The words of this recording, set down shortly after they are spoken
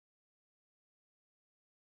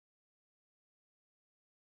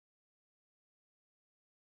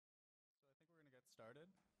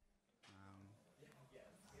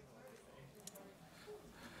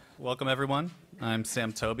Welcome, everyone. I'm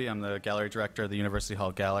Sam Toabe. I'm the Gallery Director of the University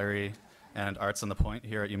Hall Gallery and Arts on the Point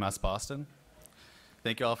here at UMass Boston.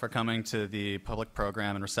 Thank you all for coming to the public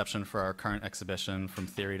program and reception for our current exhibition, From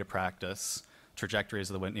Theory to Practice,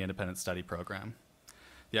 Trajectories of the Whitney Independent Study Program.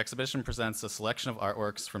 The exhibition presents a selection of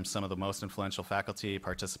artworks from some of the most influential faculty,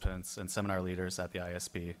 participants, and seminar leaders at the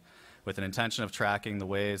ISB, with an intention of tracking the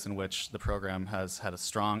ways in which the program has had a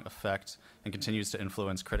strong effect and continues to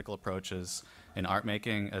influence critical approaches in art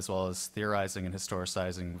making, as well as theorizing and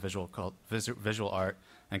historicizing visual art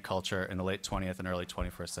and culture in the late 20th and early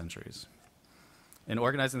 21st centuries. In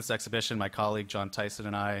organizing this exhibition, my colleague John Tyson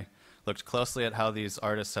and I looked closely at how these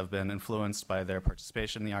artists have been influenced by their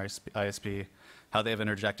participation in the ISB, how they have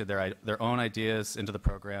interjected their own ideas into the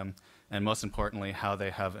program, and most importantly, how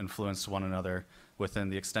they have influenced one another within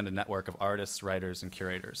the extended network of artists, writers, and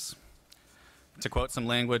curators. To quote some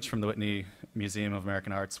language from the Whitney Museum of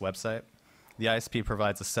American Art's website, the ISP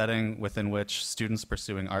provides a setting within which students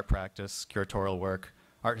pursuing art practice, curatorial work,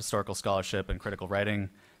 art historical scholarship, and critical writing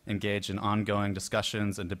engage in ongoing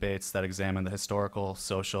discussions and debates that examine the historical,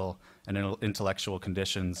 social, and intellectual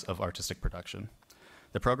conditions of artistic production.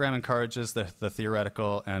 The program encourages the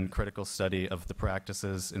theoretical and critical study of the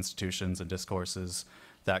practices, institutions, and discourses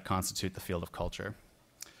that constitute the field of culture.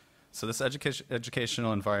 So this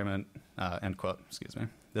educational environment, end quote, excuse me.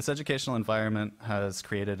 This educational environment has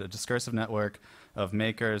created a discursive network of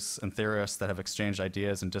makers and theorists that have exchanged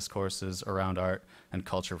ideas and discourses around art and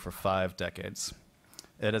culture for 5 decades.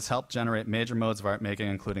 It has helped generate major modes of art making,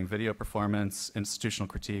 including video performance, institutional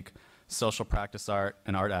critique, social practice art,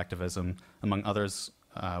 and art activism, among others,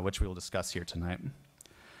 which we will discuss here tonight.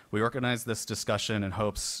 We organized this discussion in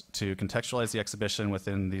hopes to contextualize the exhibition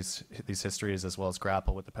within these histories, as well as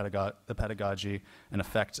grapple with the pedagogy and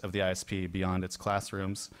effect of the ISP beyond its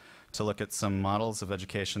classrooms, to look at some models of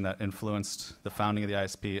education that influenced the founding of the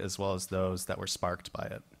ISP, as well as those that were sparked by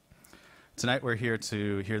it. Tonight we're here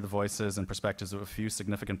to hear the voices and perspectives of a few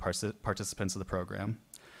significant participants of the program.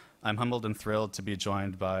 I'm humbled and thrilled to be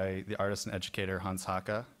joined by the artist and educator Hans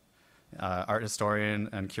Haacke, art historian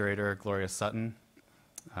and curator Gloria Sutton,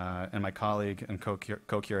 and my colleague and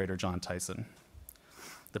co-curator John Tyson.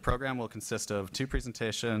 The program will consist of 2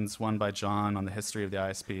 presentations, one by John on the history of the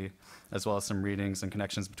ISP, as well as some readings and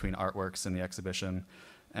connections between artworks in the exhibition,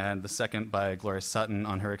 and the second by Gloria Sutton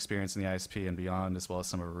on her experience in the ISP and beyond, as well as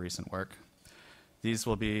some of her recent work. These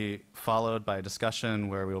will be followed by a discussion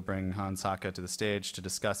where we will bring Hans Haacke to the stage to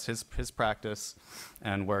discuss his practice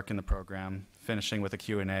and work in the program, finishing with a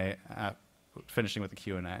Q&A.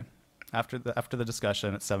 After the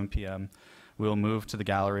discussion at 7 p.m., we will move to the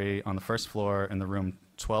gallery on the first floor in the room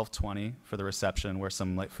 1220 for the reception, where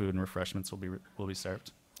some light food and refreshments will be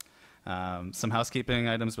served. Some housekeeping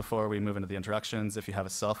items before we move into the introductions. If you have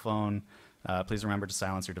a cell phone, please remember to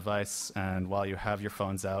silence your device. And while you have your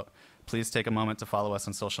phones out, please take a moment to follow us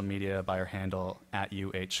on social media by our handle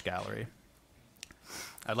 @UHGallery.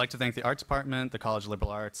 I'd like to thank the Art Department, the College of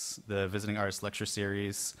Liberal Arts, the Visiting Artist Lecture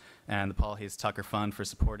Series, and the Paul Hayes Tucker Fund for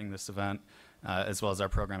supporting this event, as well as our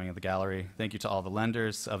programming of the gallery. Thank you to all the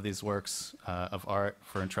lenders of these works of art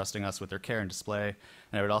for entrusting us with their care and display.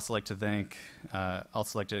 And I would also like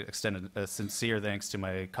to extend a sincere thanks to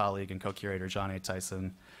my colleague and co-curator John A.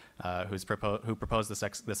 Tyson, who proposed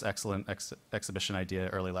this excellent exhibition idea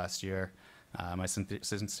early last year. My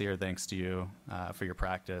sincere thanks to you for your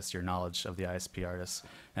practice, your knowledge of the ISP artists,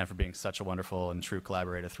 and for being such a wonderful and true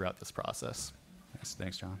collaborator throughout this process.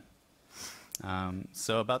 Thanks, John.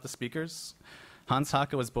 So about the speakers. Hans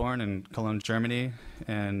Haacke was born in Cologne, Germany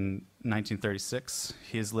in 1936.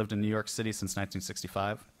 He has lived in New York City since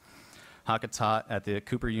 1965. Haacke taught at the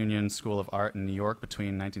Cooper Union School of Art in New York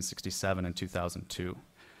between 1967 and 2002.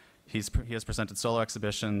 He has presented solo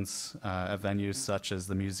exhibitions at venues such as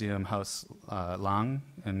the Museum Haus Lang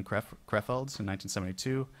in Krefeld in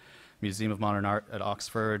 1972, Museum of Modern Art at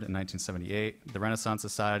Oxford in 1978, the Renaissance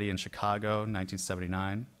Society in Chicago in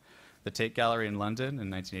 1979, the Tate Gallery in London in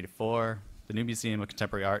 1984, the New Museum of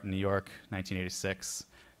Contemporary Art in New York 1986,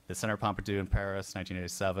 the Centre Pompidou in Paris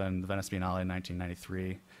 1987, the Venice Biennale in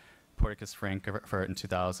 1993, Porticus Frankfurt in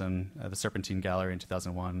 2000, the Serpentine Gallery in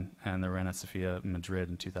 2001, and the Reina Sofia Madrid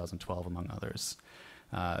in 2012, among others.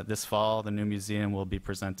 This fall, the new museum will be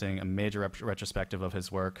presenting a major retrospective of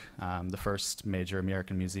his work, the first major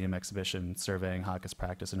American museum exhibition surveying Haacke's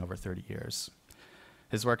practice in over 30 years.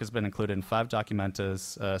 His work has been included in 5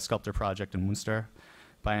 documentas, a sculptor project in Munster,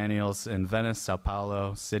 biennials in Venice, Sao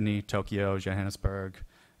Paulo, Sydney, Tokyo, Johannesburg,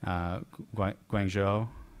 Guangzhou,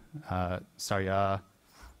 Sarya,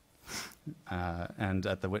 and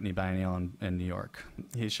at the Whitney Biennial in New York.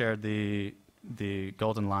 He shared the the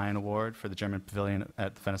Golden Lion Award for the German Pavilion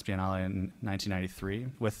at the Venice Biennale in 1993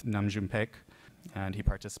 with Nam June-paik, and he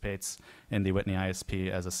participates in the Whitney ISP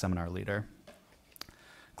as a seminar leader.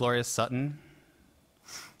 Gloria Sutton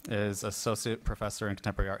is Associate Professor in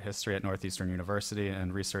Contemporary Art History at Northeastern University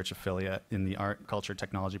and Research Affiliate in the Art, Culture,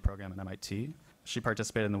 Technology program at MIT. She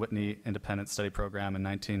participated in the Whitney Independent Study Program in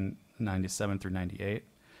 1997 through 98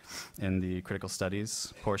 in the Critical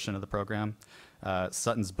Studies portion of the program.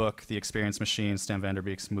 Sutton's book, The Experience Machine, Stan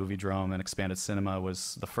Vanderbeek's Moviedrome, and Expanded Cinema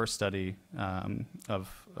was the first study of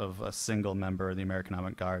a single member of the American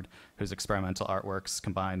avant-garde whose experimental artworks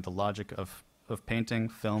combined the logic of painting,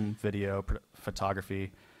 film, video,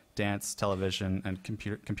 photography, dance, television, and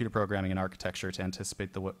computer programming and architecture to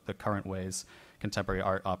anticipate the current ways contemporary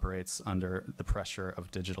art operates under the pressure of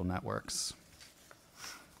digital networks.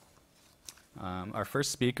 Our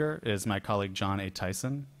first speaker is my colleague John A.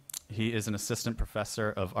 Tyson. He is an assistant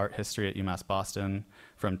professor of art history at UMass Boston.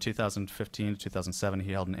 From 2015 to 2007,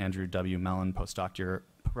 he held an Andrew W. Mellon postdoctoral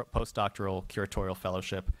curatorial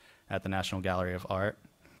fellowship at the National Gallery of Art.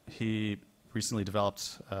 He recently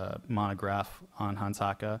developed a monograph on Hans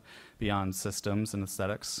Haacke, Beyond Systems and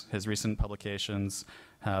Aesthetics. His recent publications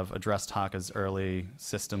have addressed Haacke's early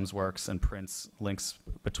systems works and prints links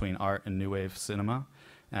between art and new wave cinema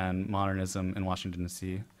and modernism in Washington,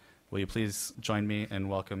 D.C. Will you please join me in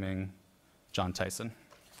welcoming John Tyson?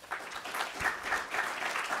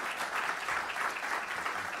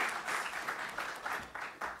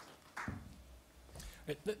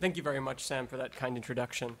 Thank you very much, Sam, for that kind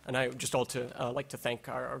introduction. And I would just also like to thank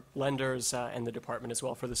our lenders and the department as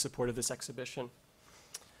well for the support of this exhibition.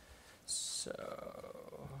 So,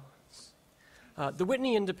 the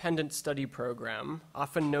Whitney Independent Study Program,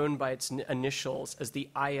 often known by its initials as the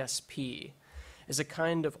ISP, is a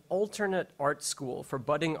kind of alternate art school for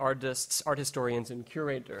budding artists, art historians, and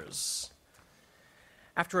curators.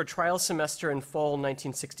 After a trial semester in fall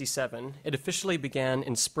 1967, it officially began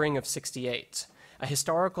in spring of '68, a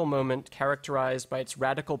historical moment characterized by its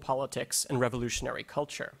radical politics and revolutionary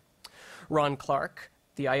culture. Ron Clark,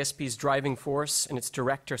 the ISP's driving force and its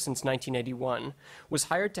director since 1981, was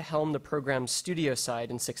hired to helm the program's studio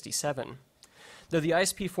side in '67. Though the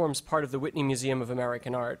ISP forms part of the Whitney Museum of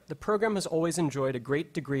American Art, the program has always enjoyed a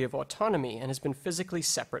great degree of autonomy and has been physically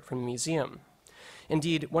separate from the museum.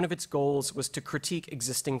 Indeed, one of its goals was to critique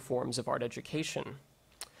existing forms of art education.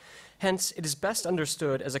 Hence, it is best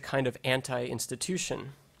understood as a kind of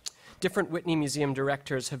anti-institution. Different Whitney Museum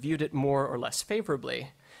directors have viewed it more or less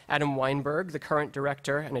favorably. Adam Weinberg, the current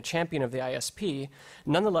director and a champion of the ISP,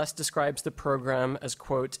 nonetheless describes the program as,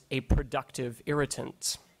 quote, a productive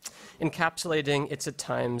irritant, encapsulating its at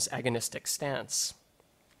times agonistic stance.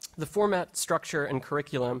 The format, structure, and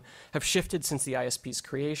curriculum have shifted since the ISP's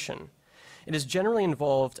creation. It has generally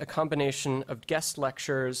involved a combination of guest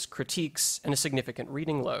lectures, critiques, and a significant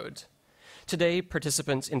reading load. Today,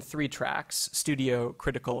 participants in 3 tracks, studio,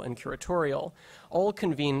 critical, and curatorial, all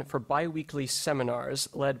convene for bi-weekly seminars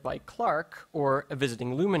led by Clark or a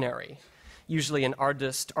visiting luminary, usually an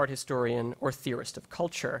artist, art historian, or theorist of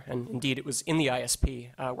culture. And indeed, it was in the ISP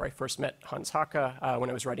where I first met Hans Haacke when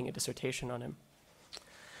I was writing a dissertation on him.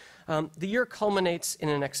 The year culminates in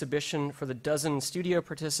an exhibition for the dozen studio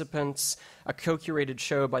participants, a co-curated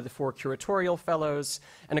show by the 4 curatorial fellows,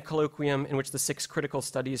 and a colloquium in which the 6 critical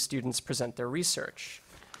studies students present their research.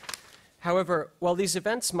 However, while these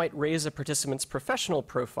events might raise a participant's professional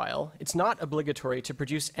profile, it's not obligatory to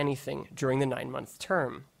produce anything during the 9-month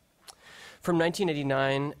term. From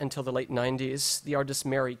 1989 until the late 90s, the artist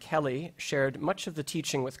Mary Kelly shared much of the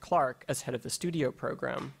teaching with Clark as head of the studio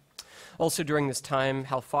program. Also during this time,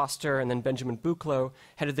 Hal Foster and then Benjamin Buchloh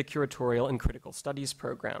headed the curatorial and critical studies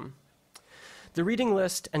program. The reading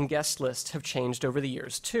list and guest list have changed over the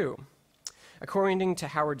years too. According to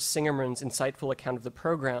Howard Singerman's insightful account of the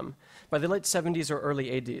program, by the late 70s or early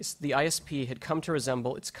 80s, the ISP had come to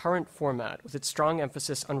resemble its current format with its strong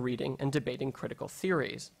emphasis on reading and debating critical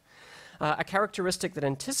theories. A characteristic that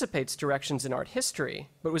anticipates directions in art history,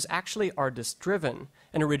 but was actually artist-driven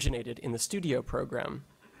and originated in the studio program.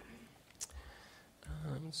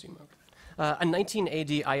 A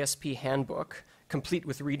 1980 ISP handbook, complete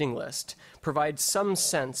with reading list, provides some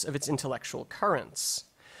sense of its intellectual currents.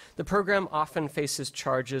 The program often faces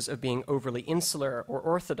charges of being overly insular or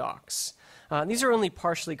orthodox. These are only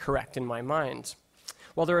partially correct in my mind.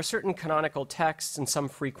 While there are certain canonical texts and some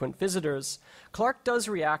frequent visitors, Clark does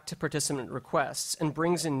react to participant requests and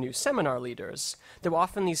brings in new seminar leaders, though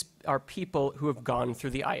often these are people who have gone through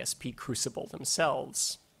the ISP crucible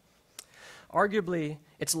themselves. Arguably,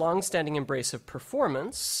 its long-standing embrace of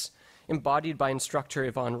performance, embodied by instructor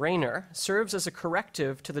Yvonne Rayner, serves as a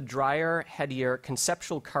corrective to the drier, headier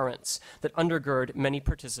conceptual currents that undergird many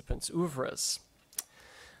participants' oeuvres.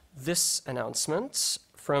 This announcement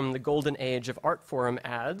from the golden age of art forum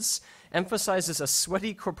ads emphasizes a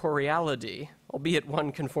sweaty corporeality, albeit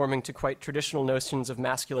one conforming to quite traditional notions of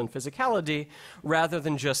masculine physicality, rather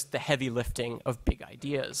than just the heavy lifting of big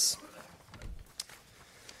ideas.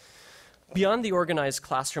 Beyond the organized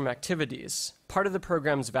classroom activities, part of the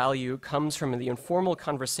program's value comes from the informal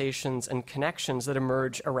conversations and connections that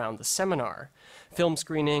emerge around the seminar. Film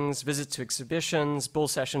screenings, visits to exhibitions, bull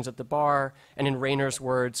sessions at the bar, and in Rayner's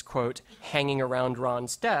words, quote, hanging around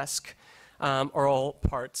Ron's desk, are all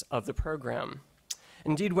parts of the program.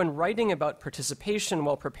 Indeed, when writing about participation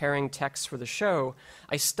while preparing texts for the show,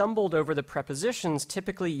 I stumbled over the prepositions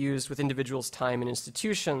typically used with individuals' time in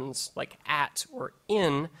institutions, like at or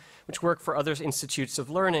in, which work for other institutes of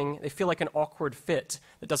learning. They feel like an awkward fit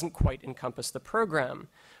that doesn't quite encompass the program.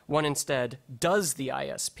 One instead does the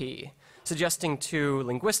ISP, suggesting too,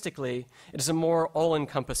 linguistically, it is a more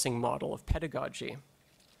all-encompassing model of pedagogy.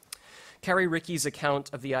 Carrie Rickey's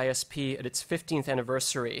account of the ISP at its 15th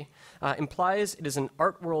anniversary implies it is an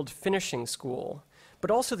art world finishing school,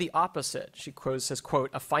 but also the opposite. She says,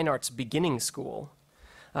 quote, a fine arts beginning school.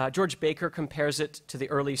 George Baker compares it to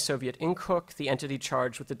the early Soviet Inkhook, the entity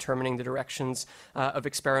charged with determining the directions of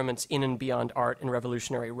experiments in and beyond art in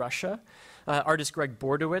revolutionary Russia. Artist Gregg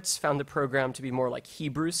Bordowitz found the program to be more like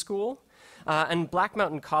Hebrew school. And Black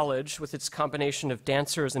Mountain College, with its combination of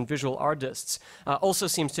dancers and visual artists, also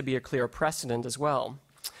seems to be a clear precedent as well.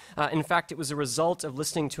 In fact, it was a result of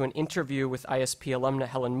listening to an interview with ISP alumna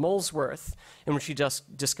Helen Molesworth, in which she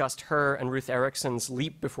just discussed her and Ruth Erickson's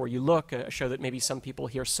Leap Before You Look, a show that maybe some people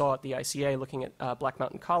here saw at the ICA looking at Black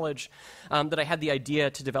Mountain College, that I had the idea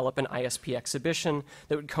to develop an ISP exhibition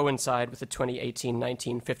that would coincide with the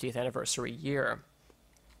 2018-19 50th anniversary year.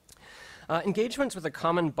 Engagements with a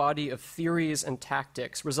common body of theories and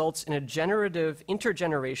tactics results in a generative,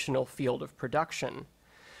 intergenerational field of production.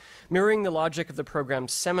 Mirroring the logic of the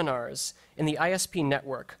program's seminars, in the ISP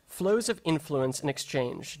network, flows of influence and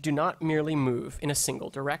exchange do not merely move in a single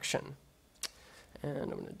direction. And I'm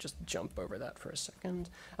going to just jump over that for a second.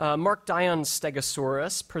 Mark Dion's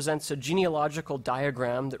Stegosaurus presents a genealogical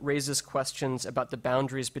diagram that raises questions about the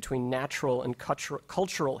boundaries between natural and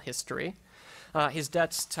cultural history. His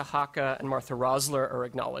debts to Haacke and Martha Rosler are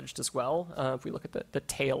acknowledged as well, if we look at the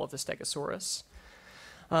tail of the Stegosaurus.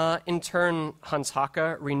 In turn, Hans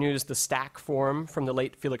Haacke renews the stack form from the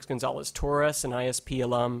late Felix Gonzalez Torres, an ISP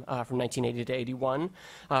alum from 1980 to 81,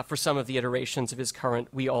 for some of the iterations of his current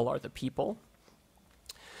We All Are the People.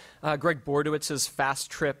 Gregg Bordowitz's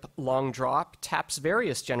Fast Trip Long Drop taps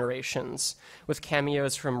various generations, with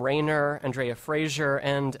cameos from Rayner, Andrea Frazier,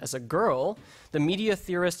 and, as a girl, the media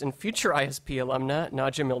theorist and future ISP alumna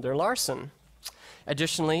Nadja Milder-Larsen.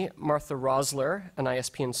 Additionally, Martha Rosler, an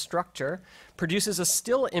ISP instructor, produces a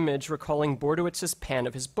still image recalling Bordowitz's pan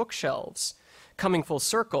of his bookshelves. Coming full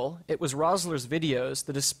circle, it was Rosler's videos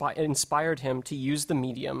that inspired him to use the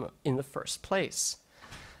medium in the first place.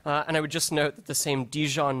 And I would just note that the same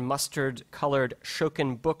Dijon mustard-colored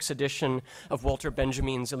Schocken Books edition of Walter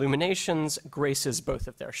Benjamin's Illuminations graces both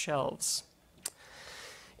of their shelves.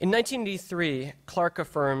 In 1983, Clark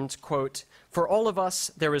affirmed, quote, for all of us,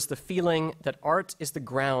 there is the feeling that art is the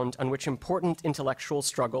ground on which important intellectual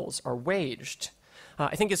struggles are waged.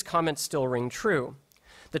 I think his comments still ring true.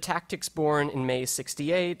 The tactics born in May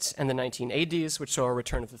 '68 and the 1980s, which saw a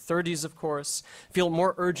return of the 30s, of course, feel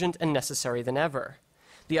more urgent and necessary than ever.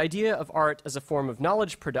 The idea of art as a form of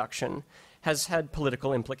knowledge production has had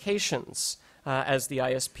political implications, as the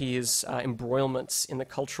ISP's embroilments in the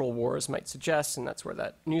cultural wars might suggest, and that's where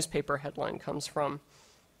that newspaper headline comes from.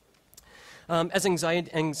 As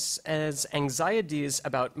anxieties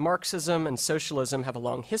about Marxism and socialism have a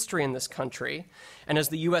long history in this country, and as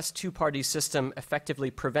the US two-party system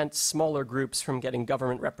effectively prevents smaller groups from getting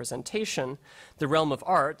government representation, the realm of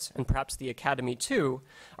art, and perhaps the academy too,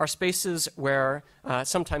 are spaces where,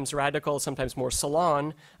 sometimes radical, sometimes more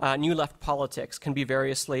salon, new left politics can be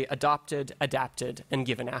variously adopted, adapted, and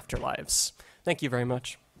given afterlives. Thank you very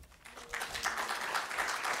much.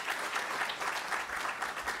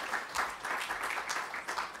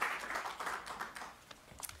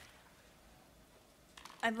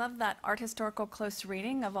 I love that art historical close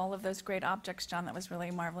reading of all of those great objects, John. That was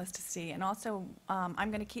really marvelous to see. And also, I'm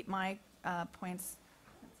going to keep my points.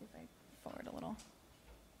 Let's see if I forward a little.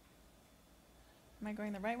 Am I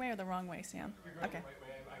going the right way or the wrong way, Sam? You're going okay.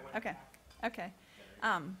 the right way. Okay.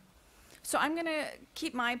 So I'm going to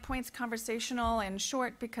keep my points conversational and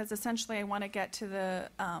short because essentially I want to get to the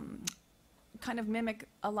kind of mimic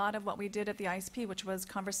a lot of what we did at the ISP, which was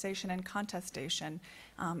conversation and contestation,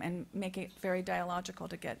 and make it very dialogical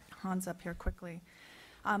to get Hans up here quickly.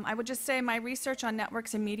 I would just say my research on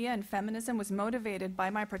networks and media and feminism was motivated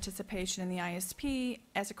by my participation in the ISP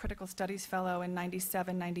as a critical studies fellow in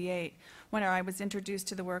 97, 98, when I was introduced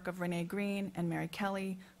to the work of Renée Green and Mary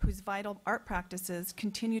Kelly, whose vital art practices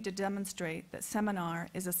continue to demonstrate that seminar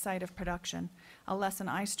is a site of production, a lesson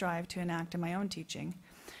I strive to enact in my own teaching.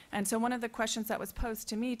 And so one of the questions that was posed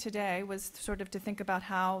to me today was sort of to think about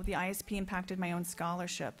how the ISP impacted my own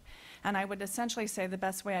scholarship. And I would essentially say the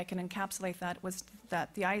best way I can encapsulate that was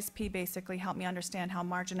that the ISP basically helped me understand how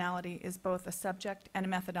marginality is both a subject and a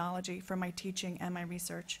methodology for my teaching and my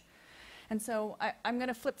research. And so I'm going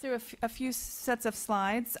to flip through a few sets of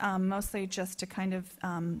slides, mostly just to kind of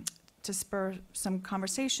to spur some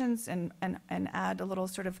conversations and add a little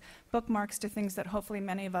sort of bookmarks to things that hopefully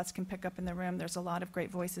many of us can pick up in the room. There's a lot of great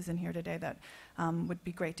voices in here today that would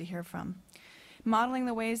be great to hear from. Modeling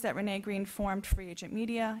the ways that Renée Green formed Free Agent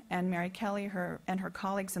Media and Mary Kelly and her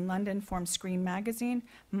colleagues in London formed Screen Magazine,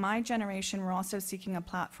 my generation were also seeking a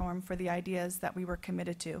platform for the ideas that we were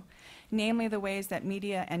committed to, namely the ways that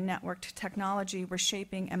media and networked technology were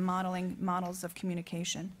shaping and modeling models of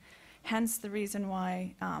communication. Hence the reason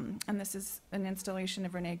why, and this is an installation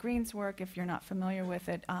of Renée Green's work, if you're not familiar with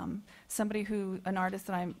it, an artist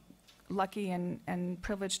that I'm lucky and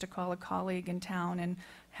privileged to call a colleague in town and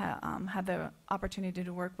had the opportunity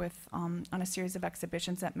to work with on a series of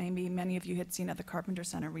exhibitions that maybe many of you had seen at the Carpenter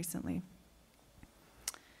Center recently.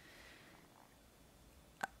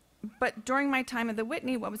 But during my time at the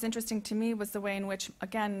Whitney, what was interesting to me was the way in which,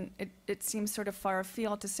 again, it seems sort of far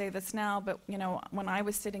afield to say this now, but you know, when I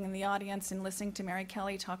was sitting in the audience and listening to Mary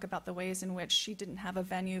Kelly talk about the ways in which she didn't have a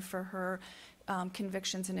venue for her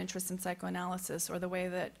convictions and interests in psychoanalysis, or the way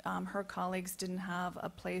that her colleagues didn't have a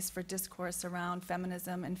place for discourse around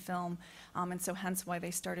feminism and film, and so hence why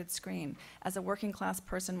they started Screen. As a working class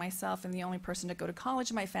person myself and the only person to go to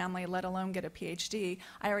college in my family, let alone get a PhD,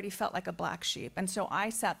 I already felt like a black sheep. And so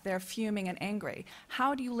I sat there fuming and angry.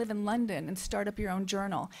 How do you live in London and start up your own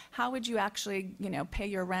journal? How would you actually, you know, pay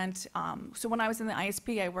your rent? So when I was in the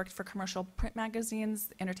ISP, I worked for commercial print magazines,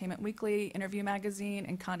 Entertainment Weekly, Interview Magazine,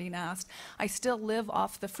 and Condé Nast. I still live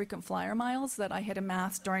off the frequent flyer miles that I had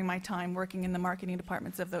amassed during my time working in the marketing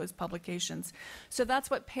departments of those publications. So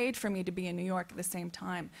that's what paid for me to be in New York at the same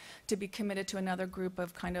time, to be committed to another group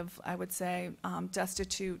of kind of, I would say,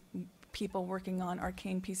 destitute people working on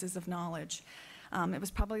arcane pieces of knowledge. It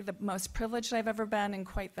was probably the most privileged I've ever been and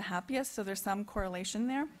quite the happiest, so there's some correlation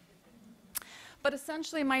there. But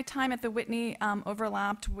essentially, my time at the Whitney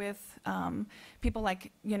overlapped with people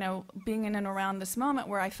like, you know, being in and around this moment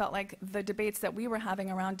where I felt like the debates that we were having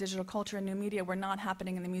around digital culture and new media were not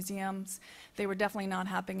happening in the museums. They were definitely not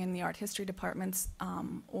happening in the art history departments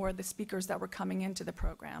or the speakers that were coming into the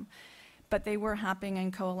program. But they were happening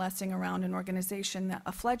and coalescing around an organization,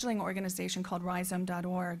 a fledgling organization called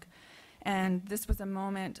Rhizome.org. And this was a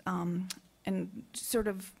moment, and sort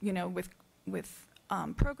of, you know, with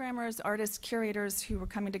programmers, artists, curators who were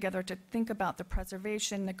coming together to think about the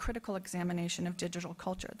preservation, the critical examination of digital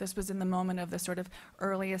culture. This was in the moment of the sort of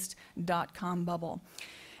earliest .com bubble.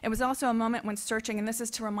 It was also a moment when searching, and this is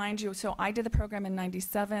to remind you, so I did the program in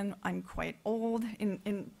 97. I'm quite old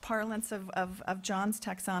in parlance of John's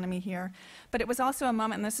taxonomy here. But it was also a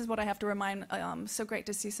moment, and this is what I have to remind, so great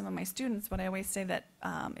to see some of my students, but I always say that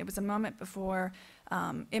it was a moment before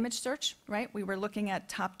image search, right? We were looking at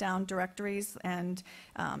top-down directories, and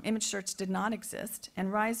image search did not exist.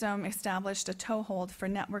 And Rhizome established a toehold for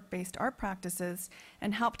network-based art practices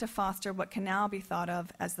and helped to foster what can now be thought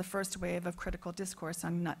of as the first wave of critical discourse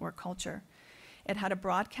on network culture. It had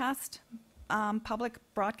a public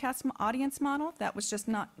broadcast audience model that was just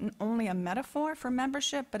not only a metaphor for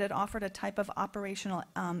membership, but it offered a type of operational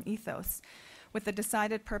ethos with the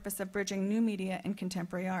decided purpose of bridging new media and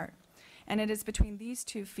contemporary art. And it is between these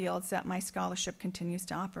two fields that my scholarship continues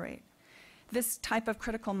to operate. This type of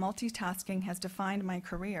critical multitasking has defined my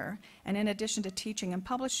career, and in addition to teaching and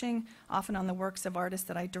publishing, often on the works of artists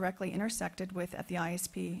that I directly intersected with at the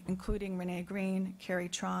ISP, including Renée Green, Carrie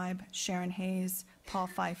Tribe, Sharon Hayes, Paul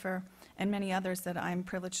Pfeiffer, and many others that I'm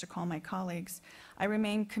privileged to call my colleagues, I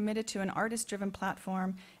remain committed to an artist-driven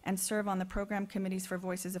platform and serve on the program committees for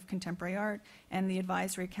Voices of Contemporary Art and the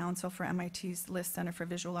Advisory Council for MIT's List Center for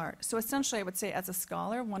Visual Art. So essentially, I would say as a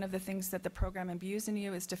scholar, one of the things that the program imbues in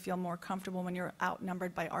you is to feel more comfortable when you're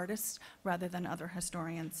outnumbered by artists rather than other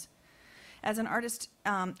historians. As an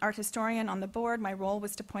art historian on the board, my role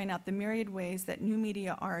was to point out the myriad ways that new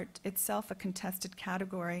media art, itself a contested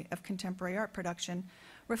category of contemporary art production,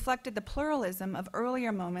 reflected the pluralism of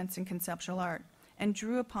earlier moments in conceptual art and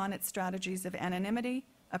drew upon its strategies of anonymity,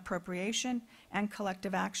 appropriation, and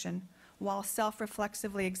collective action, while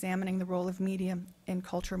self-reflexively examining the role of media in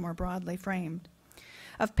culture more broadly framed.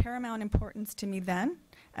 Of paramount importance to me then,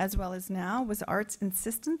 as well as now, was art's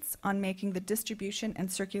insistence on making the distribution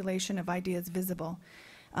and circulation of ideas visible.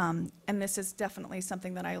 And this is definitely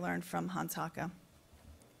something that I learned from Hans Haacke.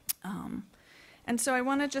 And so I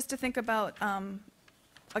wanted just to think about,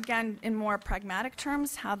 again, in more pragmatic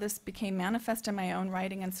terms, how this became manifest in my own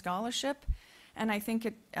writing and scholarship. And I think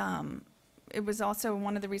it was also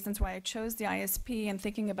one of the reasons why I chose the ISP, and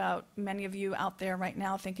thinking about many of you out there right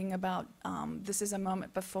now thinking about this is a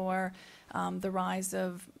moment before the rise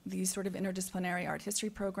of these sort of interdisciplinary art history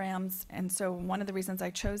programs. And so one of the reasons I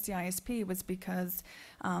chose the ISP was because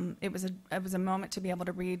it was a moment to be able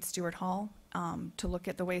to read Stuart Hall, to look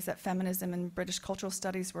at the ways that feminism and British cultural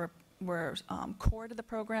studies were core to the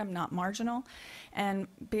program, not marginal. And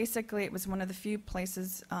basically, it was one of the few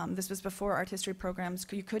places, this was before art history programs,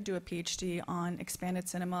 you could do a PhD on expanded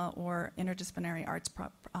cinema or interdisciplinary arts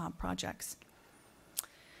projects.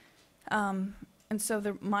 And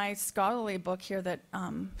so my scholarly book here that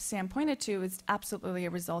Sam pointed to is absolutely a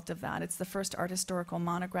result of that. It's the first art historical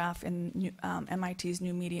monograph in MIT's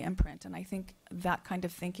new media imprint, and I think that kind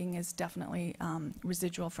of thinking is definitely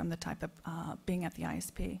residual from the type of being at the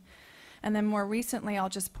ISP. And then more recently, I'll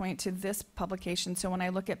just point to this publication. So when I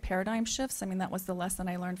look at paradigm shifts, I mean, that was the lesson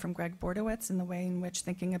I learned from Gregg Bordowitz in the way in which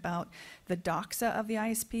thinking about the doxa of the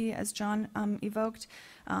ISP, as John evoked,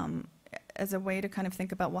 as a way to kind of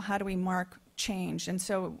think about, well, how do we mark change? And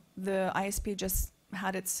so the ISP just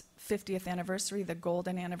had its 50th anniversary, the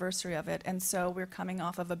golden anniversary of it, and so we're coming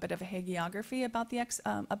off of a bit of a hagiography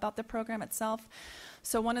about the program itself.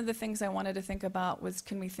 So one of the things I wanted to think about was,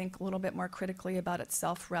 can we think a little bit more critically about its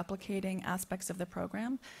self-replicating aspects of the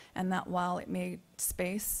program, and that while it made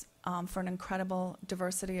space for an incredible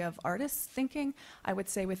diversity of artists thinking, I would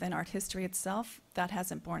say within art history itself, that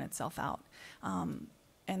hasn't borne itself out.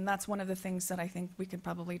 And that's one of the things that I think we could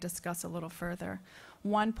probably discuss a little further.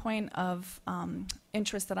 One point of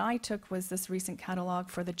interest that I took was this recent catalog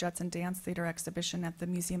for the Judson Dance Theater exhibition at the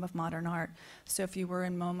Museum of Modern Art. So if you were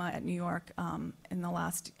in MoMA at New York in the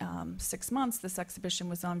last 6 months, this exhibition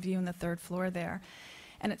was on view in the 3rd floor there.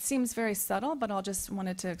 And it seems very subtle, but I'll just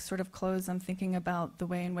wanted to sort of close on thinking about the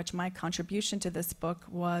way in which my contribution to this book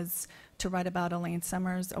was to write about Elaine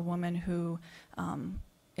Summers, a woman who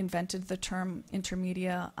invented the term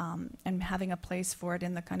intermedia and having a place for it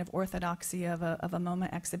in the kind of orthodoxy of a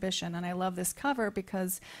MoMA exhibition. And I love this cover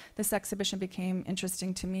because this exhibition became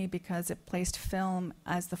interesting to me because it placed film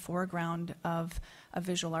as the foreground of a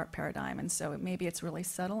visual art paradigm. And so maybe it's really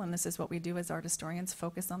subtle, and this is what we do as art historians,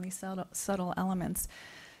 focus on these subtle elements.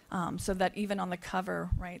 So that even on the cover,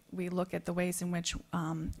 right, we look at the ways in which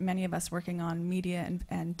many of us working on media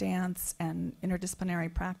and dance and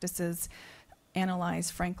interdisciplinary practices analyze,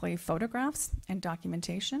 frankly, photographs and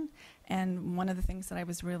documentation. And one of the things that I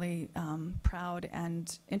was really proud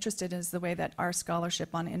and interested in is the way that our scholarship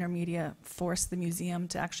on intermedia forced the museum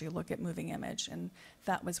to actually look at moving image. And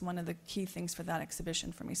that was one of the key things for that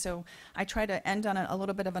exhibition for me. So I try to end on a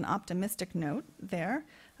little bit of an optimistic note there.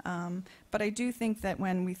 But I do think that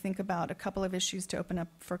when we think about a couple of issues to open up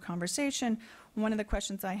for conversation, one of the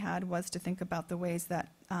questions I had was to think about the ways that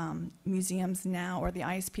museums now, or the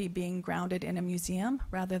ISP being grounded in a museum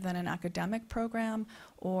rather than an academic program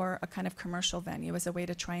or a kind of commercial venue, as a way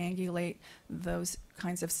to triangulate those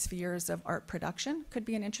kinds of spheres of art production could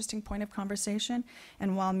be an interesting point of conversation.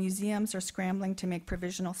 And while museums are scrambling to make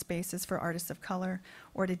provisional spaces for artists of color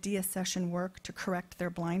or to deaccession work to correct their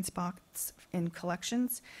blind spots in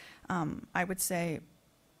collections, I would say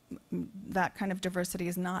that kind of diversity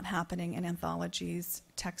is not happening in anthologies,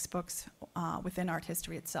 textbooks, within art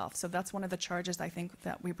history itself. So that's one of the charges I think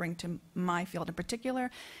that we bring to my field in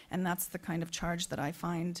particular, and that's the kind of charge that I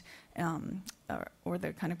find, or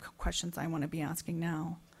the kind of questions I want to be asking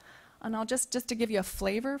now. And I'll just to give you a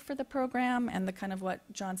flavor for the program and the kind of what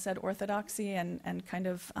John said, orthodoxy and kind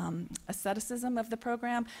of asceticism of the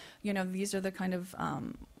program. You know, these are the kind of,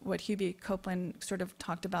 what Hubie Copeland sort of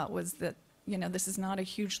talked about was that, you know, this is not a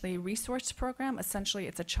hugely resourced program. Essentially,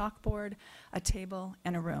 it's a chalkboard, a table,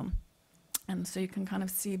 and a room. And so you can kind of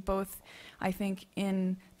see both, I think,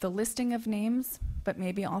 in the listing of names, but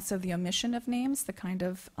maybe also the omission of names, the kind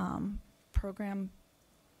of program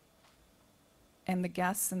and the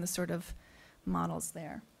guests and the sort of models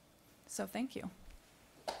there. So thank you.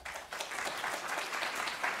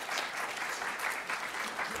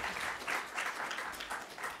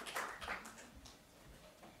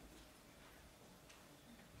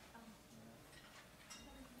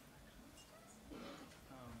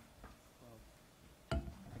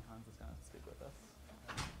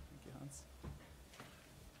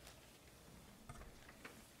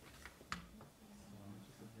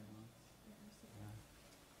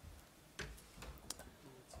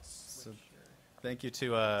 Thank you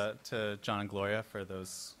to John and Gloria for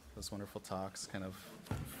those wonderful talks, kind of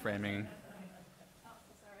framing.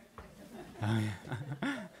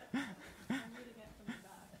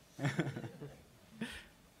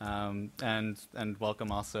 And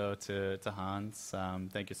welcome also to Hans.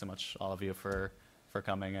 Thank you so much, all of you, for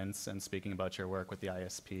coming and speaking about your work with the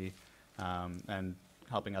ISP and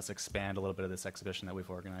helping us expand a little bit of this exhibition that we've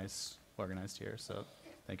organized here. So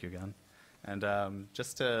thank you again. And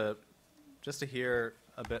just to hear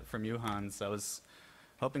a bit from you, Hans, I was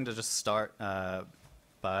hoping to just start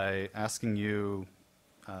by asking you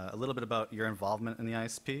a little bit about your involvement in the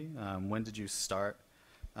ISP. When did you start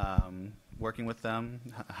working with them?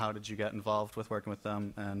 How did you get involved with working with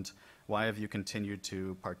them? And why have you continued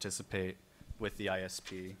to participate with the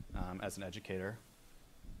ISP as an educator?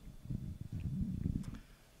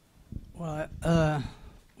 Well,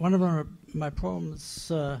 one of my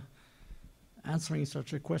problems answering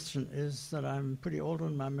such a question is that I'm pretty old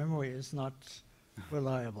and my memory is not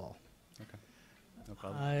reliable. Okay, no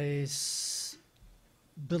problem. I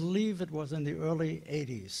believe it was in the early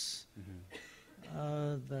 80s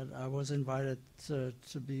that I was invited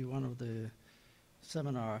to be one of the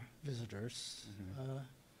seminar visitors.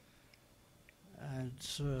 And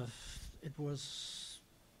it was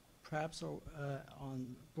perhaps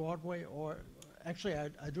on Broadway, or actually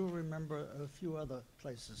I do remember a few other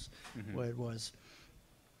places where it was.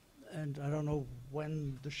 And I don't know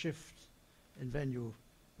when the shift in venue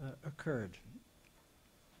occurred.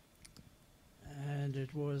 And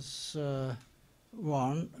it was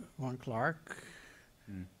Ron Clark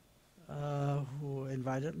who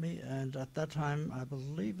invited me, and at that time I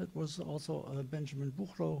believe it was also Benjamin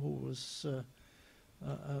Buchloh who was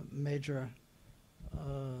a major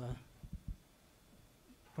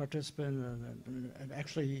participant, and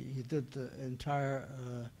actually he did the entire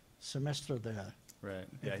semester there. Right.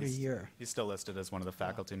 Every year. He's still listed as one of the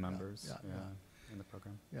faculty members in the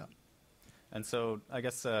program. Yeah. And so I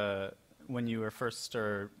guess when you were first,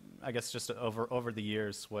 or I guess just over the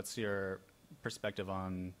years, what's your perspective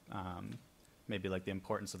on maybe like the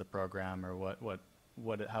importance of the program, or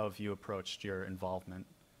how have you approached your involvement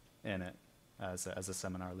in it as a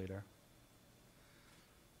seminar leader?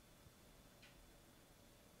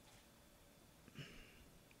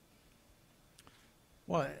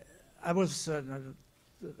 Well, I was a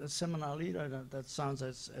seminar leader. That sounds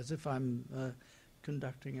as if I'm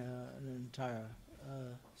conducting an entire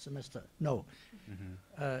semester. No.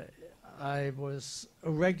 I was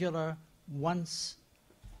a regular once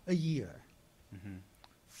a year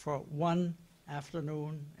for one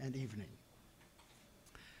afternoon and evening.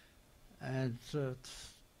 And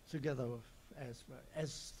together,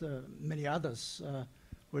 as many others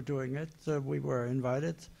were doing it, we were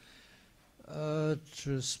invited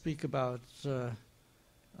to speak about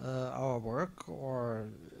our work or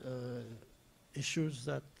issues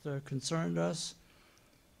that concerned us,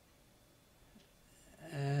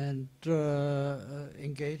 and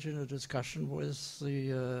engage in a discussion with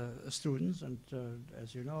the students. And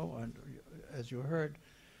as you know, and as you heard,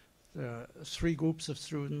 there are three groups of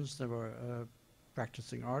students. There were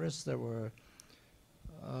practicing artists, there were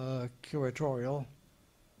curatorial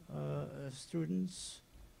students,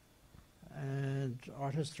 and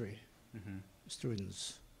art history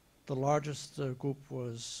students. The largest group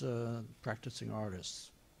was practicing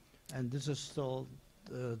artists, and this is still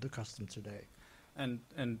the custom today. And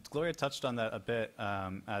Gloria touched on that a bit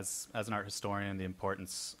as an art historian, the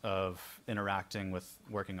importance of interacting with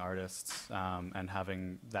working artists and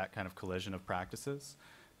having that kind of collision of practices.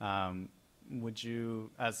 Would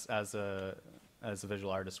you, as a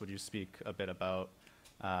visual artist, would you speak a bit about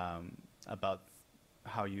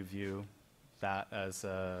how you view that as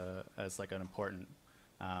like an important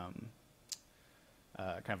kind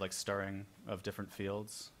of like stirring of different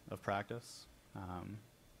fields of practice?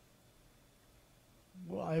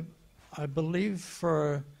 Well, I believe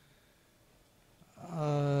for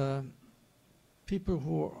people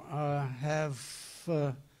who have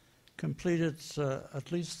completed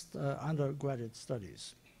at least undergraduate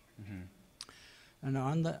studies and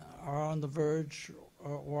are on the verge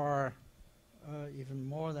or even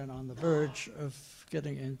more than on the verge of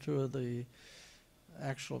getting into the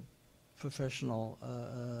actual professional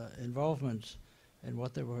involvement in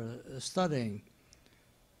what they were studying,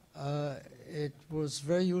 it was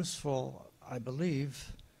very useful, I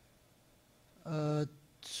believe,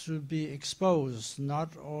 to be exposed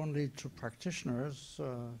not only to practitioners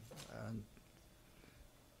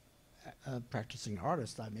and practicing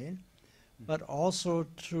artists, I mean, but also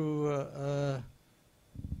to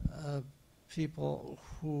people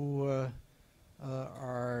who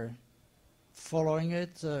are following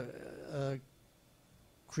it,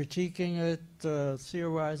 critiquing it,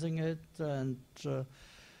 theorizing it, and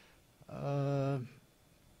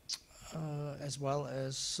as well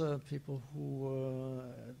as people who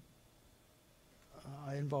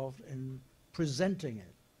are involved in presenting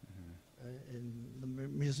it in the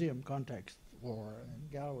museum context or in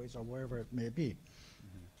galleries or wherever it may be.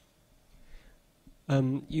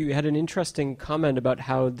 You had an interesting comment about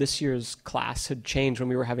how this year's class had changed when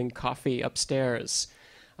we were having coffee upstairs.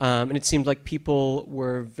 And it seemed like people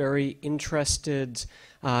were very interested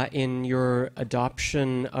in your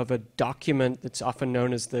adoption of a document that's often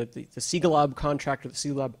known as the Siegelob contract or the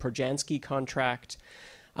Siegelob-Perjansky contract.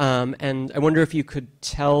 And I wonder if you could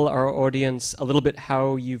tell our audience a little bit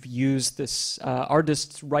how you've used this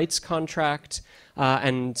artist's rights contract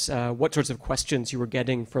and what sorts of questions you were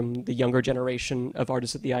getting from the younger generation of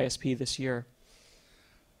artists at the ISP this year.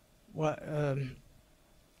 Well,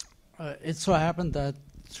 it so happened that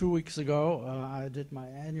 2 weeks ago I did my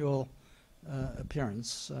annual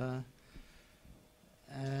appearance.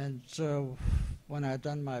 And when I had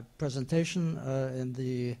done my presentation in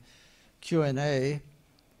the Q&A,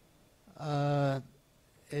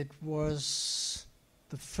 it was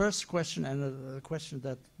the first question and the question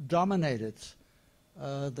that dominated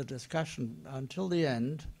the discussion until the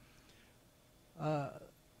end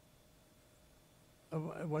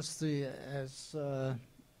was the, as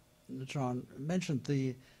John mentioned,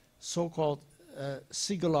 the so-called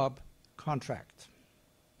Siegelob contract.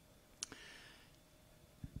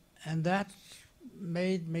 And that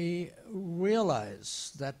made me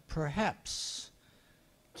realize that perhaps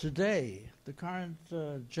today, the current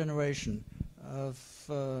generation of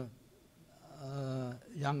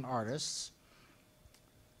young artists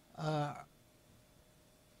are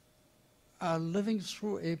living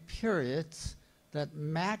through a period that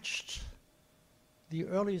matched the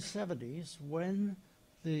early 70s when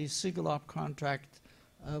the Siegelob contract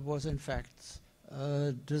was in fact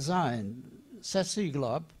designed. Seth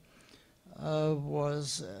Siegelob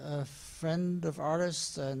was a friend of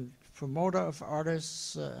artists and promoter of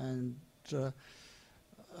artists and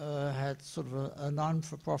had sort of a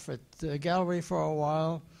non-for-profit gallery for a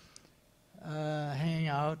while, hanging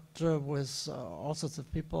out with all sorts of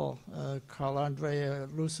people, Carl Andre,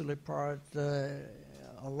 Lucy Lippard,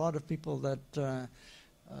 a lot of people that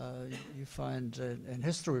you find in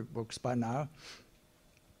history books by now.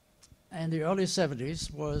 And the early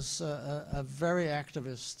 70s was a very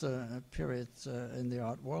activist period in the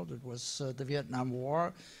art world. It was the Vietnam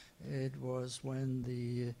War. It was when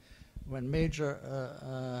major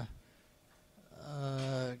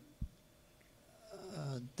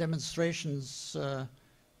demonstrations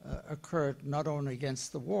occurred not only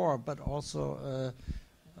against the war but also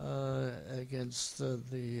against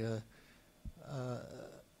the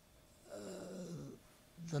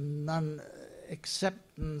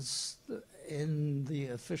non-acceptance in the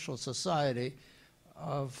official society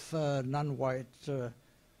of non-white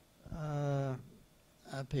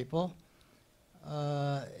people.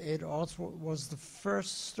 It also was the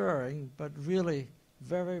first stirring, but really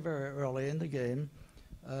very, very early in the game,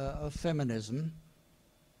 of feminism.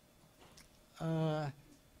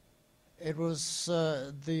 It was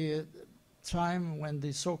the time when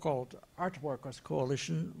the so-called Art Workers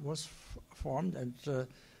Coalition was formed, and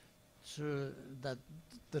that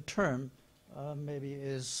the term maybe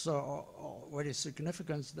is already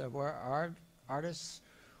significant. There were artists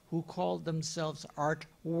who called themselves art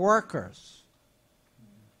workers,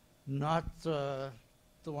 not the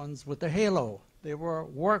ones with the halo. They were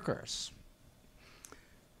workers.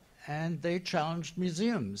 And they challenged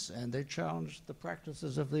museums, and they challenged the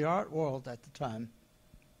practices of the art world at the time.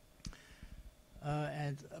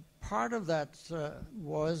 And part of that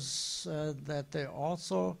was that they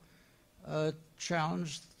also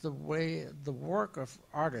challenged the way the work of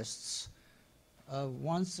artists,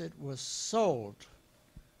 once it was sold,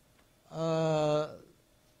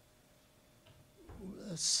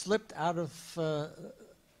 slipped out of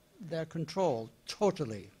their control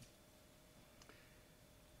totally.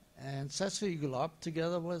 And Seth Siegelob,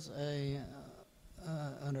 together with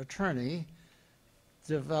an attorney,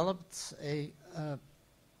 developed a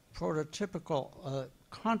prototypical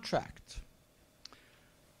contract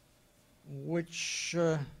which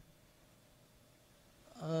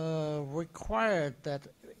required that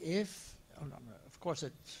if, of course,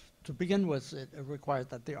 to begin with, it required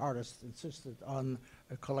that the artist insisted on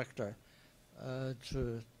a collector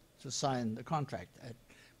to sign the contract.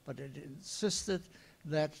 But it insisted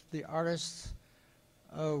that the artist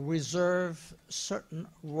reserve certain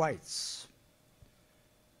rights.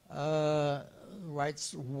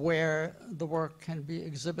 Rights where the work can be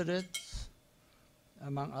exhibited,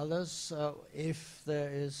 among others, if there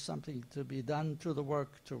is something to be done to the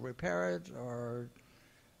work to repair it, or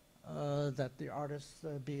that the artist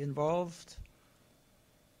be involved,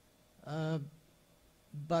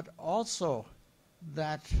 but also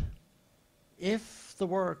that if the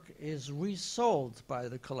work is resold by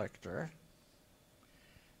the collector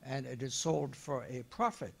and it is sold for a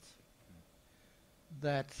profit,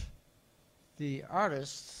 that the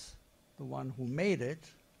artist, the one who made it,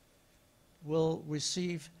 will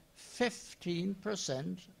receive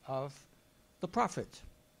 15% of the profit.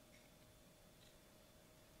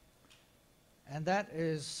 And that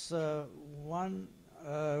is one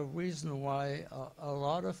reason why a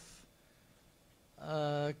lot of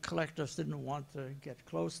collectors didn't want to get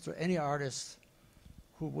close to any artist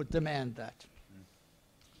who would demand that.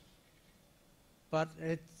 But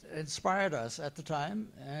it inspired us at the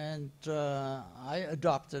time, and I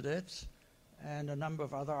adopted it, and a number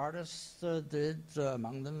of other artists did,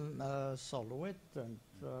 among them Bordowitz and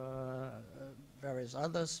various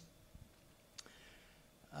others.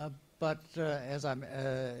 But as I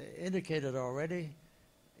indicated already,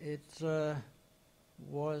 it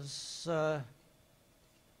was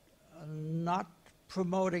not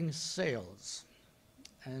promoting sales.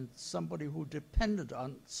 And somebody who depended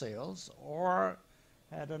on sales or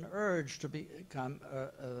had an urge to become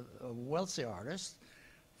a wealthy artist,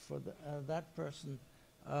 for that person,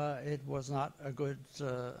 it was not a good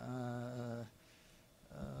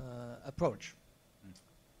approach.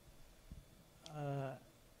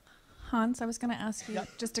 Hans, I was going to ask you,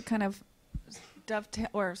 just to kind of dovetail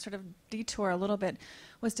or sort of detour a little bit,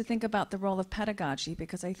 was to think about the role of pedagogy,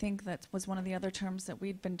 because I think that was one of the other terms that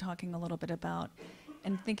we'd been talking a little bit about.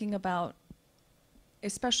 And thinking about,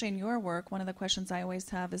 especially in your work, one of the questions I always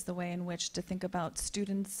have is the way in which to think about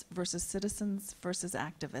students versus citizens versus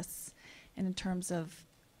activists. And in terms of,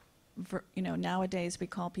 nowadays we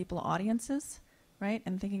call people audiences, right?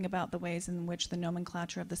 And thinking about the ways in which the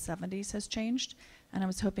nomenclature of the 70s has changed. And I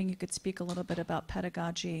was hoping you could speak a little bit about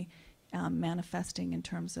pedagogy manifesting in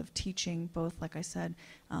terms of teaching both, like I said,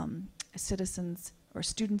 citizens or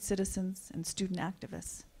student citizens and student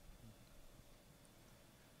activists.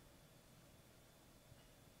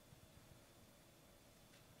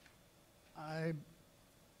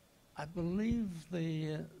 I believe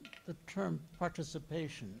the term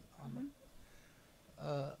participation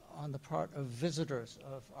on the part of visitors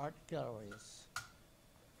of art galleries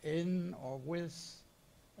in or with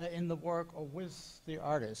in the work or with the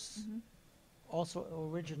artists also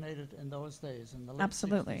originated in those days, in the late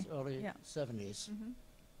 60s, early 70s.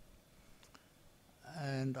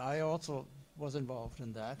 And I also was involved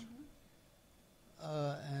in that.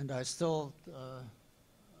 And I still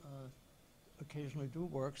occasionally do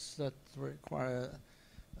works that require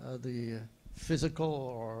the physical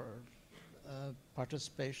or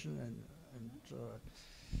participation and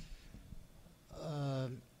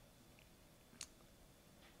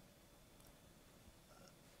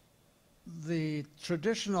the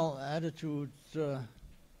traditional attitude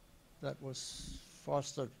that was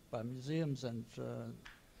fostered by museums and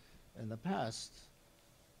in the past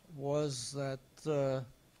was that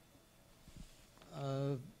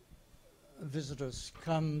visitors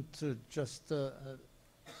come to just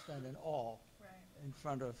stand in awe in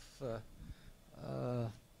front of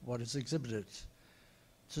what is exhibited.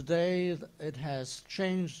 Today it has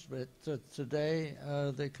changed, but today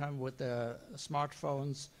they come with their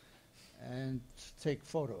smartphones and take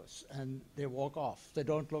photos, and they walk off. They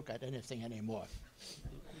don't look at anything anymore.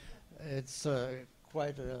 It's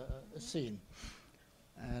quite a scene.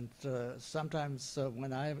 And sometimes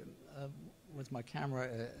when I with my camera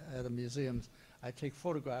at a museum, I take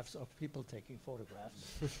photographs of people taking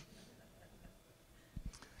photographs.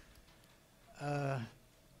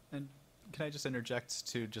 And can I just interject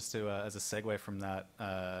to as a segue from that,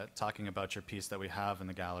 talking about your piece that we have in